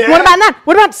playing. Yeah. What about that?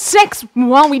 What about sex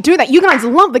while we do that? You guys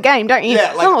love the game, don't you?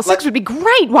 Yeah, sex would be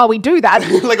great while we do that.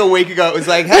 Like a week ago, it was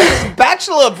like, hey,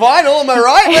 Bachelor final, am I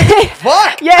right? Let's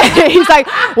fuck. Yeah, he's like,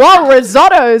 well,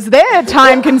 risottos, they're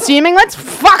time consuming. Let's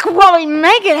fuck while we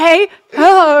make it, hey?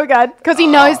 Oh, God. Because he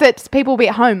knows that people will be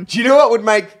at home. Do you know what would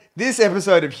make this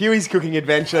episode of Huey's Cooking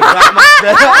Adventure that much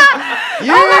better?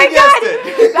 You guessed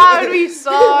it. That would be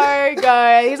so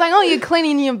good. He's like, oh, you're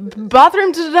cleaning your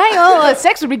bathroom today? Oh,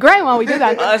 sex would be great while we do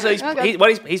that. So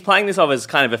he's playing this off as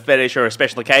kind of a fetish or a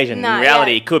special occasion. No, In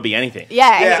reality, yeah. it could be anything.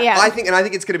 Yeah. I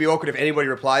think it's going to be awkward if anybody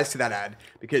replies to that ad,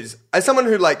 because as someone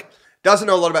who doesn't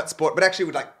know a lot about sport, but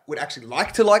actually would actually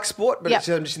like to like sport, but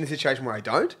I'm just in the situation where I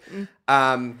don't.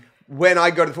 When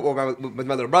I go to the football with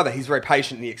my little brother, he's very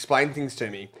patient and he explains things to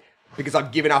me because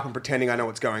I've given up and pretending I know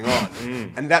what's going on,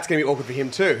 and that's going to be awkward for him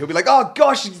too. He'll be like, "Oh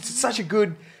gosh, it's such a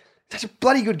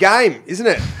bloody good game, isn't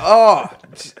it? Oh,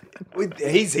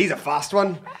 he's a fast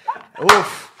one.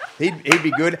 Oof, he'd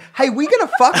be good. Hey, we gonna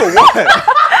fuck or what?"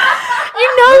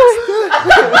 You know,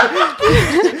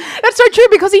 that's so true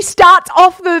because he starts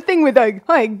off the thing with like,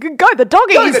 "Hey, go the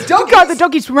doggies, go the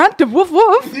doggies, run to woof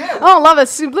woof." Yeah. Oh, love a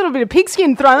little bit of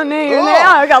pigskin thrown in there.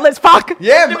 Oh, God, let's fuck.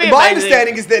 Yeah, It'd be my amazing.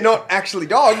 understanding is they're not actually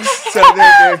dogs, so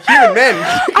they're human men.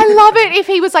 I love it if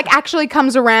he was like actually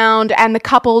comes around and the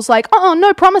couple's like, oh,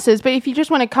 no promises, but if you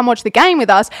just want to come watch the game with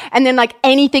us, and then like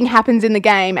anything happens in the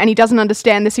game and he doesn't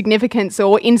understand the significance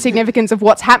or insignificance of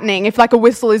what's happening. If like a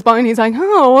whistle is blowing, he's like,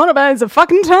 oh, what about it's a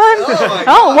fucking time?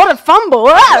 Oh, what a fumble.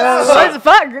 What the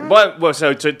fuck? Well,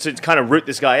 so to kind of root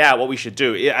this guy out, what we should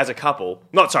do as a couple,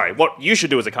 what you should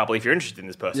do as a couple if you're interested in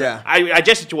this person. Yeah. I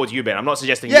gesture towards you, Ben. I'm not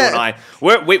suggesting you and I,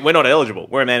 we're not eligible.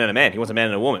 We're a man and a man. He wants a man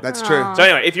and a woman. That's true. So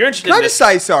anyway, if you're interested Can I in just this...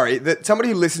 say, sorry, that somebody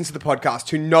who listens to the podcast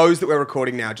who knows that we're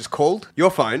recording now just called your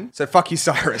phone, so fuck you,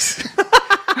 Cyrus.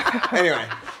 Anyway.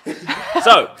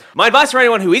 So, my advice for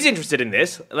anyone who is interested in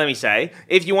this, let me say,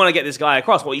 if you want to get this guy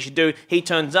across, what you should do, he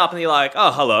turns up and you're like,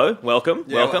 oh, hello, welcome.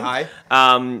 Hi.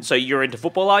 So you're into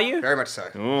football, are you? Very much so.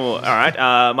 Ooh, all right.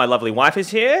 My lovely wife is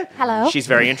here. Hello. She's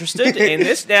very interested in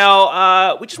this.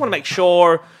 Now, we just want to make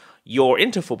sure you're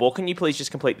into football. Can you please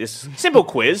just complete this simple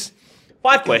quiz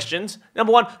 5 questions.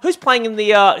 Number 1, who's playing in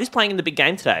the big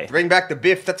game today? Bring back the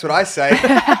biff. That's what I say.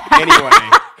 Anyway,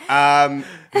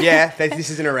 this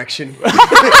is an erection.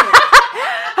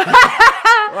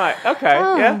 Right. Okay.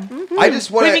 Yeah. I just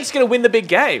Who want do you think's going to win the big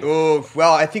game? Oh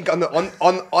well, I think on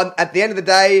at the end of the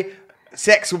day,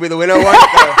 sex will be the winner. Won't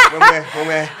it? when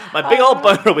we're My big old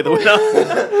boner will be the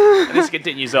winner. And this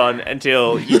continues on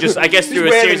until you just, I guess, through a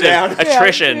wear series them of down.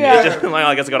 attrition, Yeah. you just like,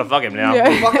 I guess I got to fuck him now.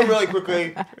 Yeah. fuck them really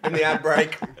quickly in the ad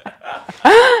break.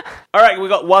 All right, we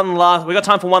got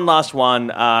time for one last one.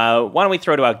 Why don't we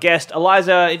throw to our guest,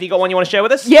 Eliza? If you got one you want to share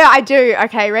with us? Yeah, I do.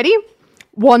 Okay, ready?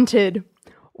 Wanted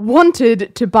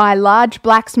to buy large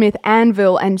blacksmith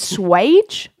anvil and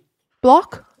swage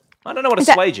block. I don't know what a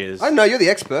that- swage is. I know you're the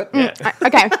expert.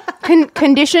 Okay,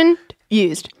 condition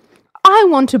used. I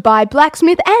want to buy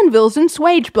blacksmith anvils and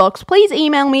swage blocks. Please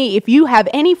email me if you have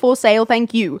any for sale.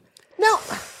 Thank you. Now,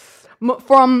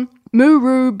 From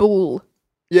Moorabool,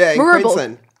 yeah, in Moorabool.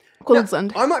 Queensland.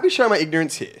 Queensland. I might be showing my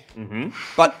ignorance here,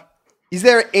 but is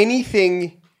there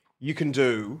anything you can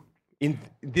do in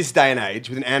this day and age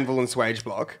with an anvil and swage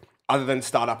block other than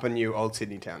start up a new old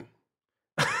Sydney town?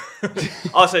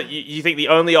 Oh, so you think the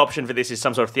only option for this is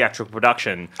some sort of theatrical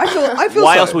production? I feel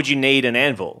Why so. else would you need an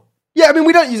anvil? Yeah, I mean,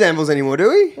 we don't use anvils anymore, do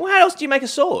we? Well, how else do you make a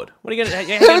sword? What are you going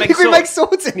to I how don't make a think we sword? make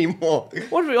swords anymore.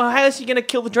 How else are you going to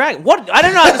kill the dragon? What? I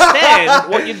don't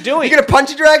understand what you're doing. You're going to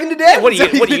punch a dragon to death? What are Is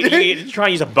that you gonna do? you try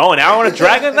and use a bow and arrow on a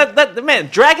dragon? Man,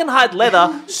 dragon hide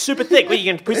leather, super thick. What, you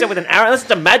can push that with an arrow? Unless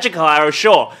it's a magical arrow,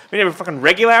 sure. We have a fucking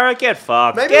regular arrow? Get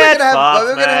fucked. Maybe Get we're gonna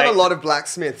fucked, have mate. a lot of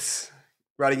blacksmiths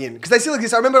writing in because they still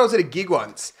exist. I remember I was at a gig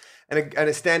once, and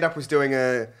a stand-up was doing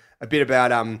a bit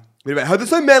about how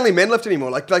there's no manly men left anymore.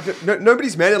 Like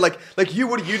nobody's manly. Like you,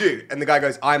 what do you do? And the guy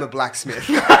goes, I'm a blacksmith.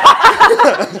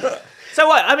 So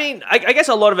what? I mean, I guess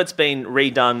a lot of it's been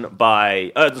redone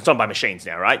by it's done by machines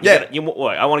now, right? Yeah.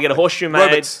 I want to get a horseshoe made.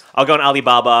 Robots. I'll go on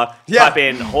Alibaba, Yeah. type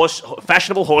in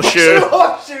fashionable horseshoe,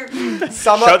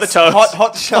 Summer, Show the toes.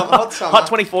 hot summer. hot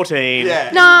 2014.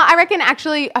 Yeah. No, I reckon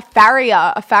actually a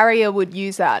farrier would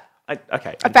use that.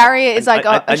 Okay. A farrier is like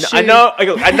a shoe. I know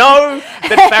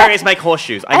that farriers make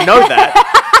horseshoes. I know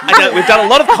that. We've done a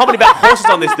lot of comedy about horses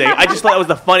on this thing. I just thought that was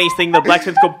the funniest thing the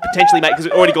blacksmiths could potentially make because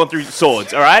we've already gone through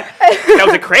swords, all right? That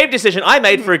was a creative decision I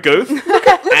made for a goof.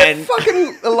 And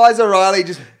Fucking Eliza Riley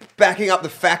just backing up the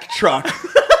fact truck.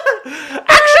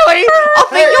 actually, I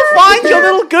think you'll find your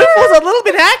little goof was a little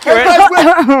bit accurate.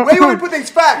 Where you want to put these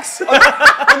facts?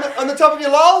 On the top of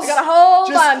your lols? Got a whole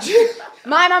Just- bunch.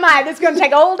 My, this is going to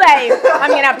take all day. I'm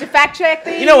going to have to fact check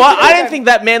these. You know what? I didn't think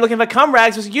that man looking for cum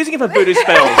rags was using it for voodoo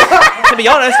spells. To be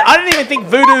honest, I didn't even think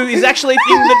voodoo is actually a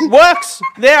thing that works.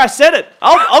 There, I said it.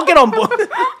 I'll get on board.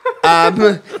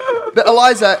 But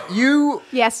Eliza, you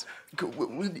Yes.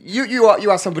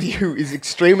 are somebody who is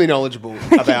extremely knowledgeable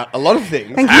about a lot of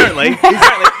things. Apparently.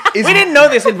 We didn't know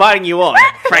this inviting you on,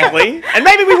 frankly. And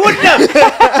maybe we wouldn't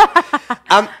have.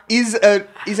 Is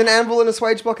an anvil and a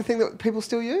swage block a thing that people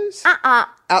still use?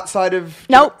 Outside of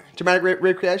Nope. dramatic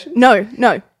recreation?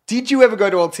 No. Did you ever go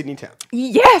to Old Sydney Town?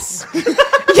 Yes.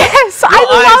 Yes. Your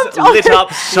I eyes loved lit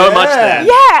up so much there.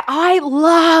 Yeah, I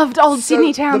loved Old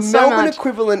Sydney Town the so Melbourne much.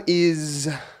 equivalent is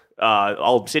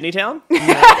Old Sydney Town? They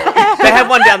have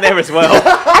one down there as well.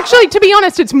 Actually, to be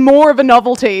honest, it's more of a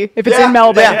novelty if it's Yeah, in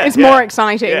Melbourne. yeah, It's yeah. more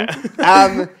exciting.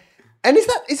 Yeah. and is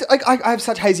like I have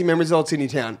such hazy memories of Old Sydney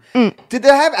Town. Did they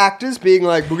have actors being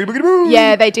like boogie boogie boo?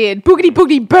 Yeah, they did. Boogity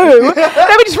boogity boo.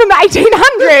 They were just from the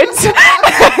 1800s.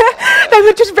 They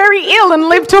were just very ill and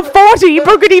lived till 40.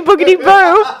 Boogity boogity boo.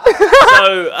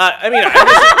 So, I mean,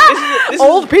 this is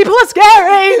Old people are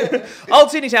scary. Old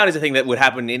Sydney Town is a thing that would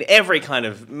happen in every kind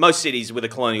of, most cities with a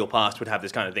colonial past would have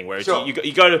this kind of thing where it's, Sure.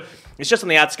 you go to, it's just on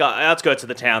the outskirts of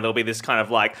the town, there'll be this kind of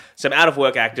like, some out of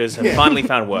work actors have finally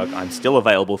found work. I'm still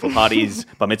available for parties,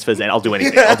 bar mitzvahs, and I'll do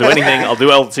anything. I'll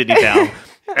do Old Sydney Town.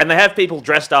 And they have people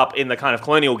dressed up in the kind of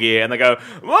colonial gear, and they go,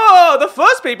 "Whoa, the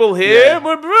first people here!"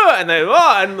 blah, blah," and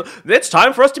and it's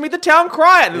time for us to meet the town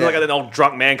crier. And then like an old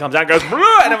drunk man comes out and goes,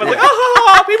 "Blah," and everyone's like,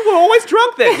 "Oh, people were always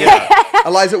drunk then." You know?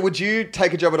 Eliza, would you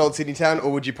take a job at Old Sydney Town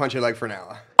or would you punch your leg for an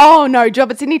hour? Oh no,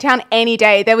 job at Sydney Town any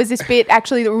day. There was this bit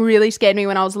actually that really scared me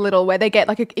when I was little, where they get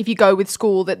like if you go with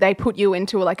school, that they put you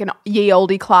into like an ye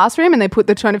olde classroom, and they put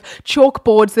the kind of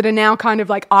chalkboards that are now kind of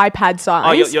like iPad size.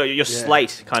 Oh, your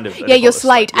slate kind of. Yeah, your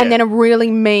slate, and then a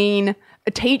really mean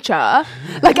teacher.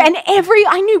 Like, and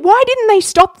I knew, why didn't they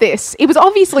stop this? It was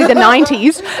obviously the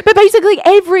 90s, but basically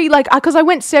because I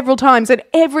went several times, and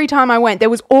every time I went, there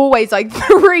was always like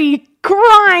 3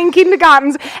 crying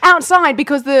kindergartens outside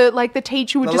because the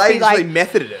teacher would The just be ladies really like,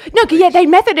 methoded it. no, yeah, they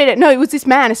methoded it. No, it was this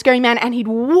man, a scary man, and he'd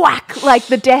whack like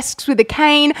the desks with a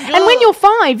cane. And when you're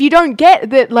 5, you don't get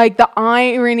that like the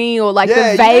irony or like Yeah,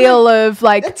 the you veil of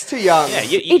like. That's too young. Yeah,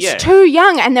 It's too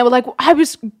young, and they were like, I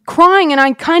was crying, and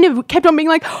I kind of kept on being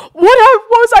like, what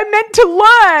was I meant to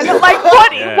learn?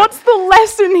 Like, what's the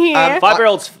lesson here?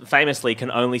 5-year-olds famously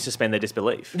can only suspend their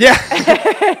disbelief. Yeah.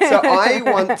 So I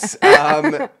once,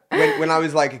 when I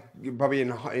was like probably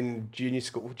in junior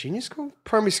school,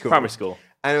 primary school,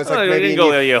 and it was like Oh, you maybe didn't in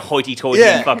go year- your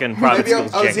hoity-toity fucking private maybe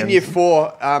schools. I was in year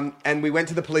 4, and we went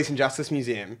to the Police and Justice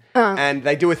Museum, and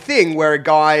they do a thing where a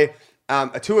guy,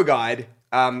 a tour guide,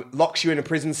 locks you in a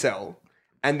prison cell,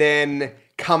 and then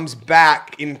comes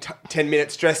back in 10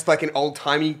 minutes dressed like an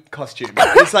old-timey costume.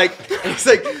 It's like,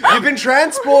 you've been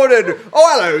transported.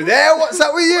 Oh, hello there. What's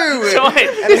up with you? So wait,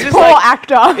 this poor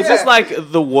actor. Is this like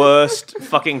the worst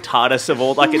fucking TARDIS of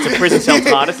all? Like it's a prison cell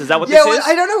TARDIS? Is that what Yeah, this well, is?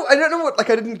 I don't know what,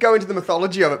 like, I didn't go into the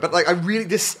mythology of it, but, like, I really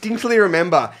distinctly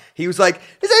remember he was like,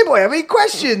 does anybody have any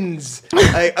questions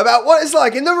about what it's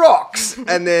like in the rocks?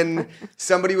 And then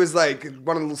somebody was like,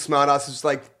 one of the little smartasses was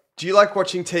like, do you like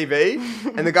watching TV?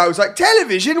 And the guy was like,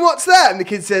 television, what's that? And the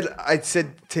kid said, I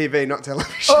said TV, not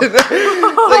television. Like,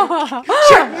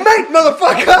 checkmate,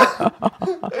 motherfucker!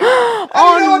 I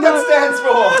don't know what that stands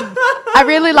for. I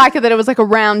really like it that it was like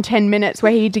around 10 minutes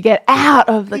where he had to get out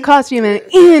of the costume and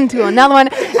into another one.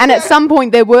 And at some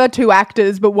point there were 2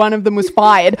 actors, but one of them was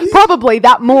fired, probably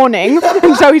that morning.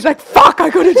 And so he's like, fuck, I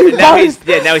gotta do Now both.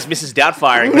 now he's Mrs.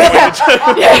 Doubtfiring.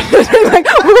 Like,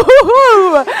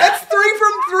 woohoo. That's 3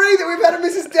 from 3 that we've had a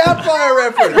Mrs. Doubtfire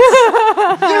reference.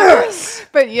 Yes!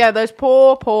 But yeah, those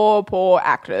poor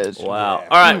actors. Wow. All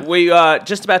right, we are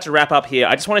just about to wrap up here.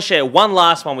 I just want to share one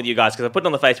last one with you guys because I put it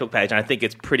on the Facebook page and I think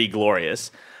it's pretty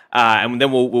glorious. And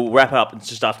then we'll wrap up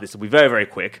just after this. It'll be very, very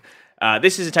quick.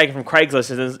 This is taken from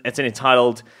Craigslist. It's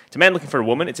entitled, "To Man Looking for a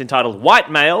Woman." It's entitled,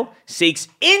 "White Male Seeks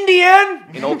Indian,"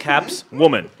 in all caps,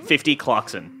 "Woman, 50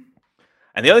 Clarkson."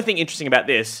 And the only thing interesting about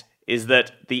this is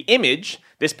that the image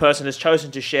this person has chosen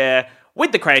to share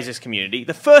with the Craigslist community,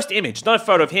 the first image, not a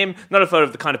photo of him, not a photo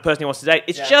of the kind of person he wants to date,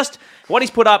 it's just, what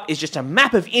he's put up is just a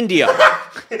map of India.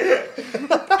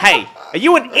 Hey, are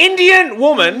you an Indian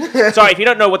woman? Sorry, if you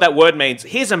don't know what that word means,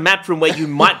 here's a map from where you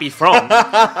might be from. Can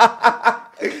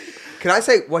I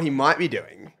say what he might be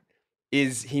doing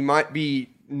is he might be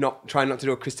trying not to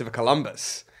do a Christopher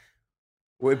Columbus.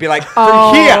 We'd be like,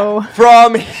 from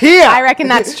here. I reckon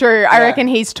that's true. I reckon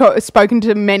he's spoken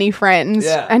to many friends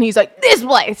and he's like, this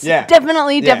place. Yeah.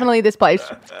 Definitely this place.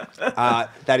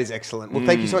 That is excellent. Well,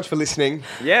 thank you so much for listening.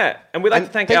 Yeah, and we'd like to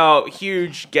thank our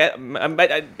huge I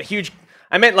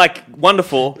meant like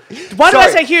wonderful. Why did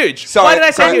I say huge? Sorry. Why did I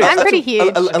say huge? I'm pretty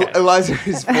huge. Eliza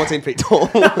is 14 feet tall.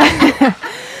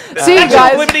 See you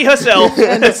guys. Liberty herself.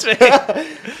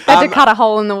 Had to cut a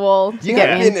hole in the wall to You get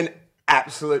have me in. been an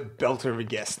absolute belter of a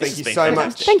guest. Thank you been so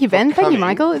fantastic. much. Thank you, Ben. for Thank you, coming.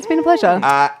 Michael. It's been a pleasure.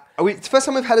 It's the first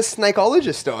time we've had a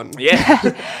snakeologist on. Yeah.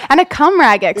 And a cum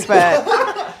rag expert.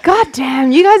 God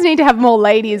damn, you guys need to have more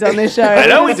ladies on this show. I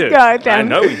know we do. God damn. I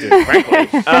know we do,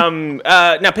 frankly.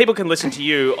 Now, people can listen to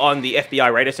you on the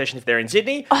FBI radio station if they're in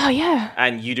Sydney. Oh, yeah.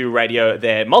 And you do radio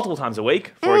there multiple times a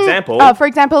week, for example. For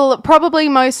example, probably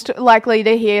most likely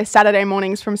to hear Saturday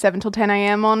mornings from 7 till 10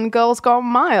 a.m. on Girls Gone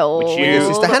Mild. Which you-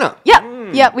 Sister Hannah.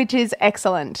 Yep, which is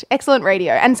excellent. Excellent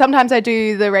radio. And sometimes I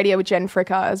do the radio with Jen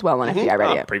Fricker as well on FBI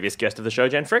radio. Previous guest of the show,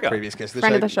 Jen Frigger. Previous guest of the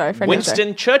Friend show. of the show. Friend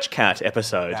Winston Churchcat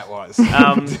episode. That was.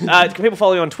 Can people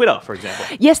follow you on Twitter, for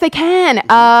example? Yes, they can.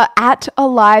 At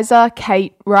Eliza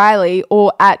Kate Riley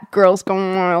or at Girls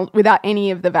Gone Wild without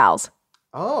any of the vowels.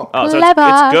 Oh. So Clever.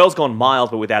 it's Girls Gone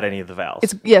Mild, but without any of the vowels.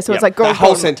 So it's like Girls That whole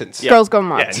Gone sentence. Girls Gone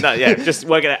Wild. Just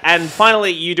work it out. And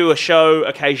finally, you do a show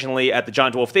occasionally at the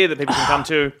Giant Dwarf Theatre that people can come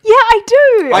to. Yeah, I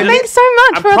do. Thanks so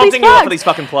much I'm for all these prompting you up plugs. for these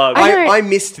fucking plugs. I know. I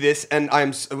missed this, and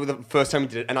the first time we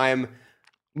did it, and I am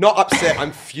not upset.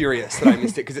 I'm furious that I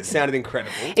missed it because it sounded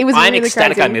incredible. It was I'm really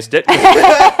ecstatic crazy. I missed it.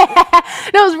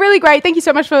 No, it was really great. Thank you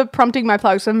so much for prompting my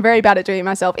plugs. I'm very bad at doing it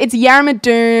myself. It's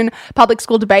Yarramaddoon Public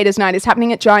School Debaters Night. It's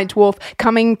happening at Giant Dwarf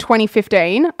coming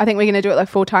 2015. I think we're going to do it like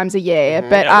 4 times a year.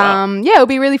 But Yeah, wow. it'll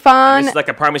be really fun. It's like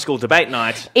a primary school debate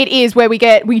night. It is where we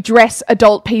dress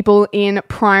adult people in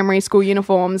primary school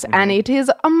uniforms, and it is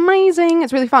amazing.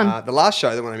 It's really fun. The last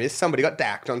show, the one I missed, somebody got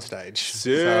dacked on stage.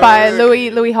 By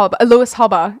Lewis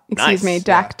Hobber. Excuse me, Nice.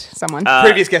 dacked someone.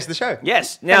 Previous guest of the show.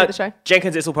 Yes. Friend Now, of the show.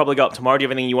 Jenkins, this will probably go up tomorrow. Do you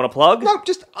have anything you want to plug? No,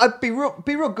 just be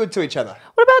real good to each other.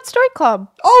 What about Story Club?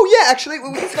 Oh yeah, actually,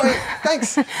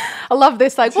 thanks. I love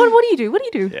this. Like, what do you do? What do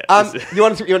you do? Yeah. You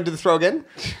want to do the throw again?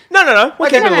 No. We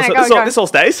Okay. can do No, this, go. this all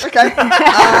stays. Okay.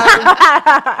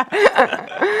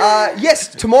 Yes,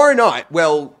 tomorrow night.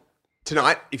 Well,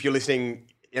 tonight, if you're listening,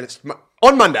 and it's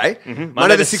on Monday,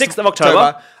 Monday the 6th of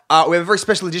October. We have a very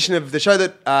special edition of the show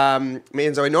that me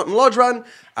and Zoe Norton Lodge run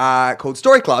called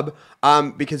Story Club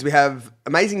because we have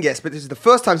amazing guests. But this is the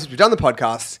first time since we've done the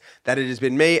podcast that it has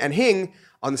been me and Hing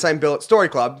on the same bill at Story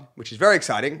Club, which is very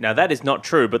exciting. Now, that is not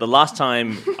true, but the last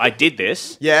time I did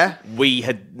this, Yeah. we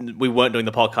weren't doing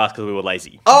the podcast because we were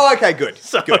lazy. Oh, okay, good.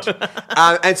 Good.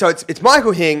 And so it's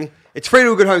Michael Hing. It's Free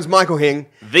to a Good Home's Michael Hing.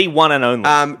 The one and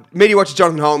only. Media watcher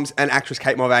Jonathan Holmes and actress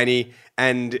Kate Mulvaney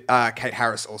and Kate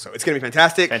Harris also. It's going to be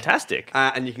fantastic. Fantastic.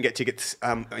 And you can get tickets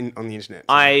on the internet.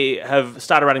 I have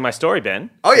started writing my story,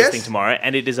 Ben. Oh, yes? this thing tomorrow,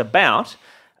 and it is about.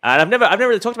 And I've never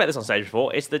really talked about this on stage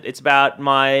before. It's about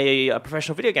my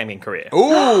professional video gaming career.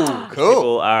 Ooh,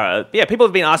 cool. People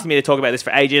have been asking me to talk about this for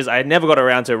ages. I had never got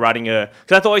around to writing because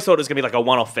I always thought it was going to be like a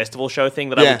one-off festival show thing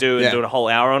that I would do and do a whole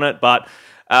hour on it, but.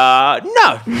 No,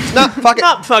 fuck it.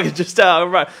 No, fuck it. Just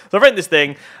right. So I've written this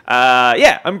thing.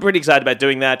 I'm pretty excited about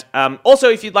doing that. Also,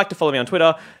 if you'd like to follow me on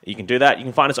Twitter, you can do that. You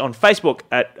can find us on Facebook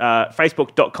at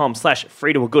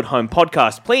facebook.com/Free to a Good Home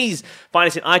Podcast. Please find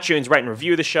us in iTunes, rate and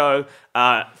review the show.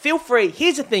 Feel free.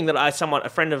 Here's the thing that a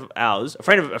friend of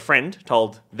a friend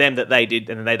told them that they did,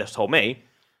 and then they just told me.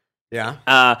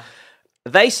 Yeah.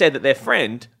 They said that their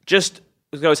friend just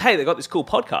goes, "Hey, they got this cool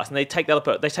podcast," and they take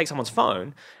someone's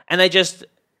phone and they just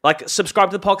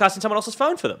subscribe to the podcast in someone else's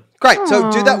phone for them. Great.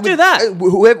 So do that. Do that.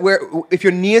 If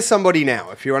you're near somebody now,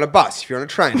 if you're on a bus, if you're on a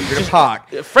train, if you're in a park,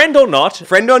 Friend or not,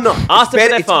 ask them for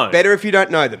their phone. It's better if you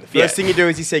don't know them. The first Yeah. thing you do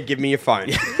is you say, "Give me your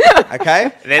phone."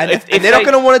 Okay. Then And if they're not they-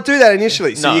 going to want to do that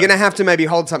initially, so No. you're going to have to maybe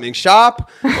hold something sharp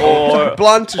or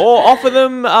blunt. or offer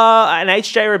them an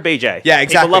HJ or a BJ. Yeah,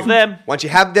 exactly. People love them. Once you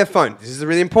have their phone, this is a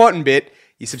really important bit.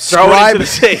 You Throw it subscribe, into the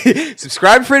sea.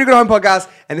 subscribe to Free to Good Home Podcast,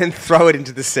 and then throw it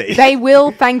into the sea. They will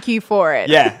thank you for it.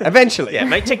 Yeah, eventually. Yeah,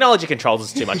 mate, technology controls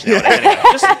us too much nowadays. Anyway.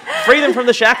 Just free them from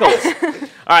the shackles.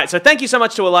 All right, so thank you so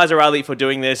much to Eliza Riley for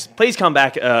doing this. Please come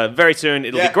back very soon.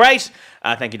 It'll Yeah. be great.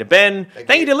 Thank you to Ben.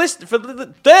 Thank you to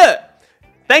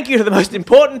Thank you to the most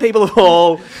important people of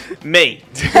all, me.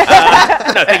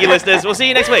 Thank you, listeners. We'll see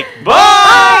you next week.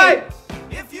 Bye!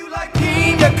 If you like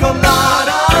pina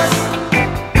coladas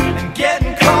and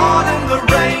getting caught in the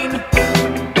rain,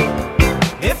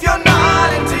 if you're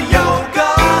not into yoga,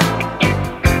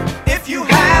 if you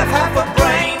have half a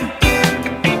brain,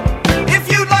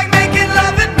 if you like making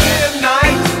love at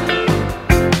midnight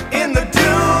in the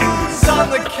dunes on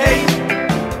the Cape,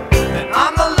 then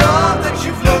I'm the love that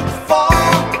you've looked for.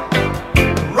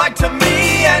 Write to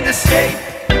me and escape.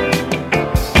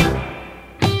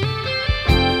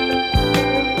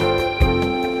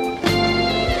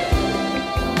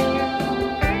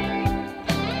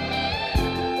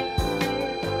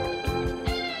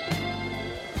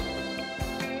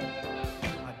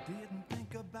 I didn't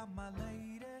think about my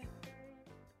lady.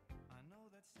 I know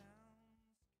that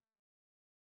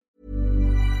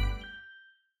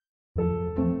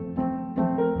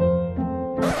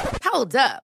sounds. Hold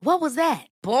up. What was that?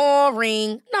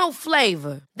 Boring. No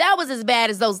flavor. That was as bad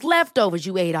as those leftovers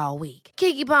you ate all week.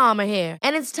 Keke Palmer here,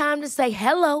 and it's time to say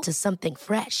hello to something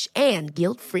fresh and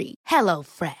guilt-free. Hello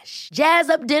Fresh. Jazz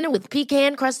up dinner with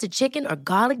pecan-crusted chicken or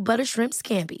garlic butter shrimp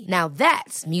scampi. Now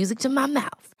that's music to my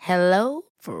mouth. Hello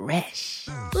Fresh.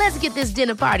 Let's get this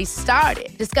dinner party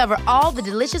started. Discover all the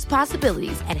delicious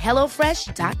possibilities at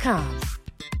HelloFresh.com.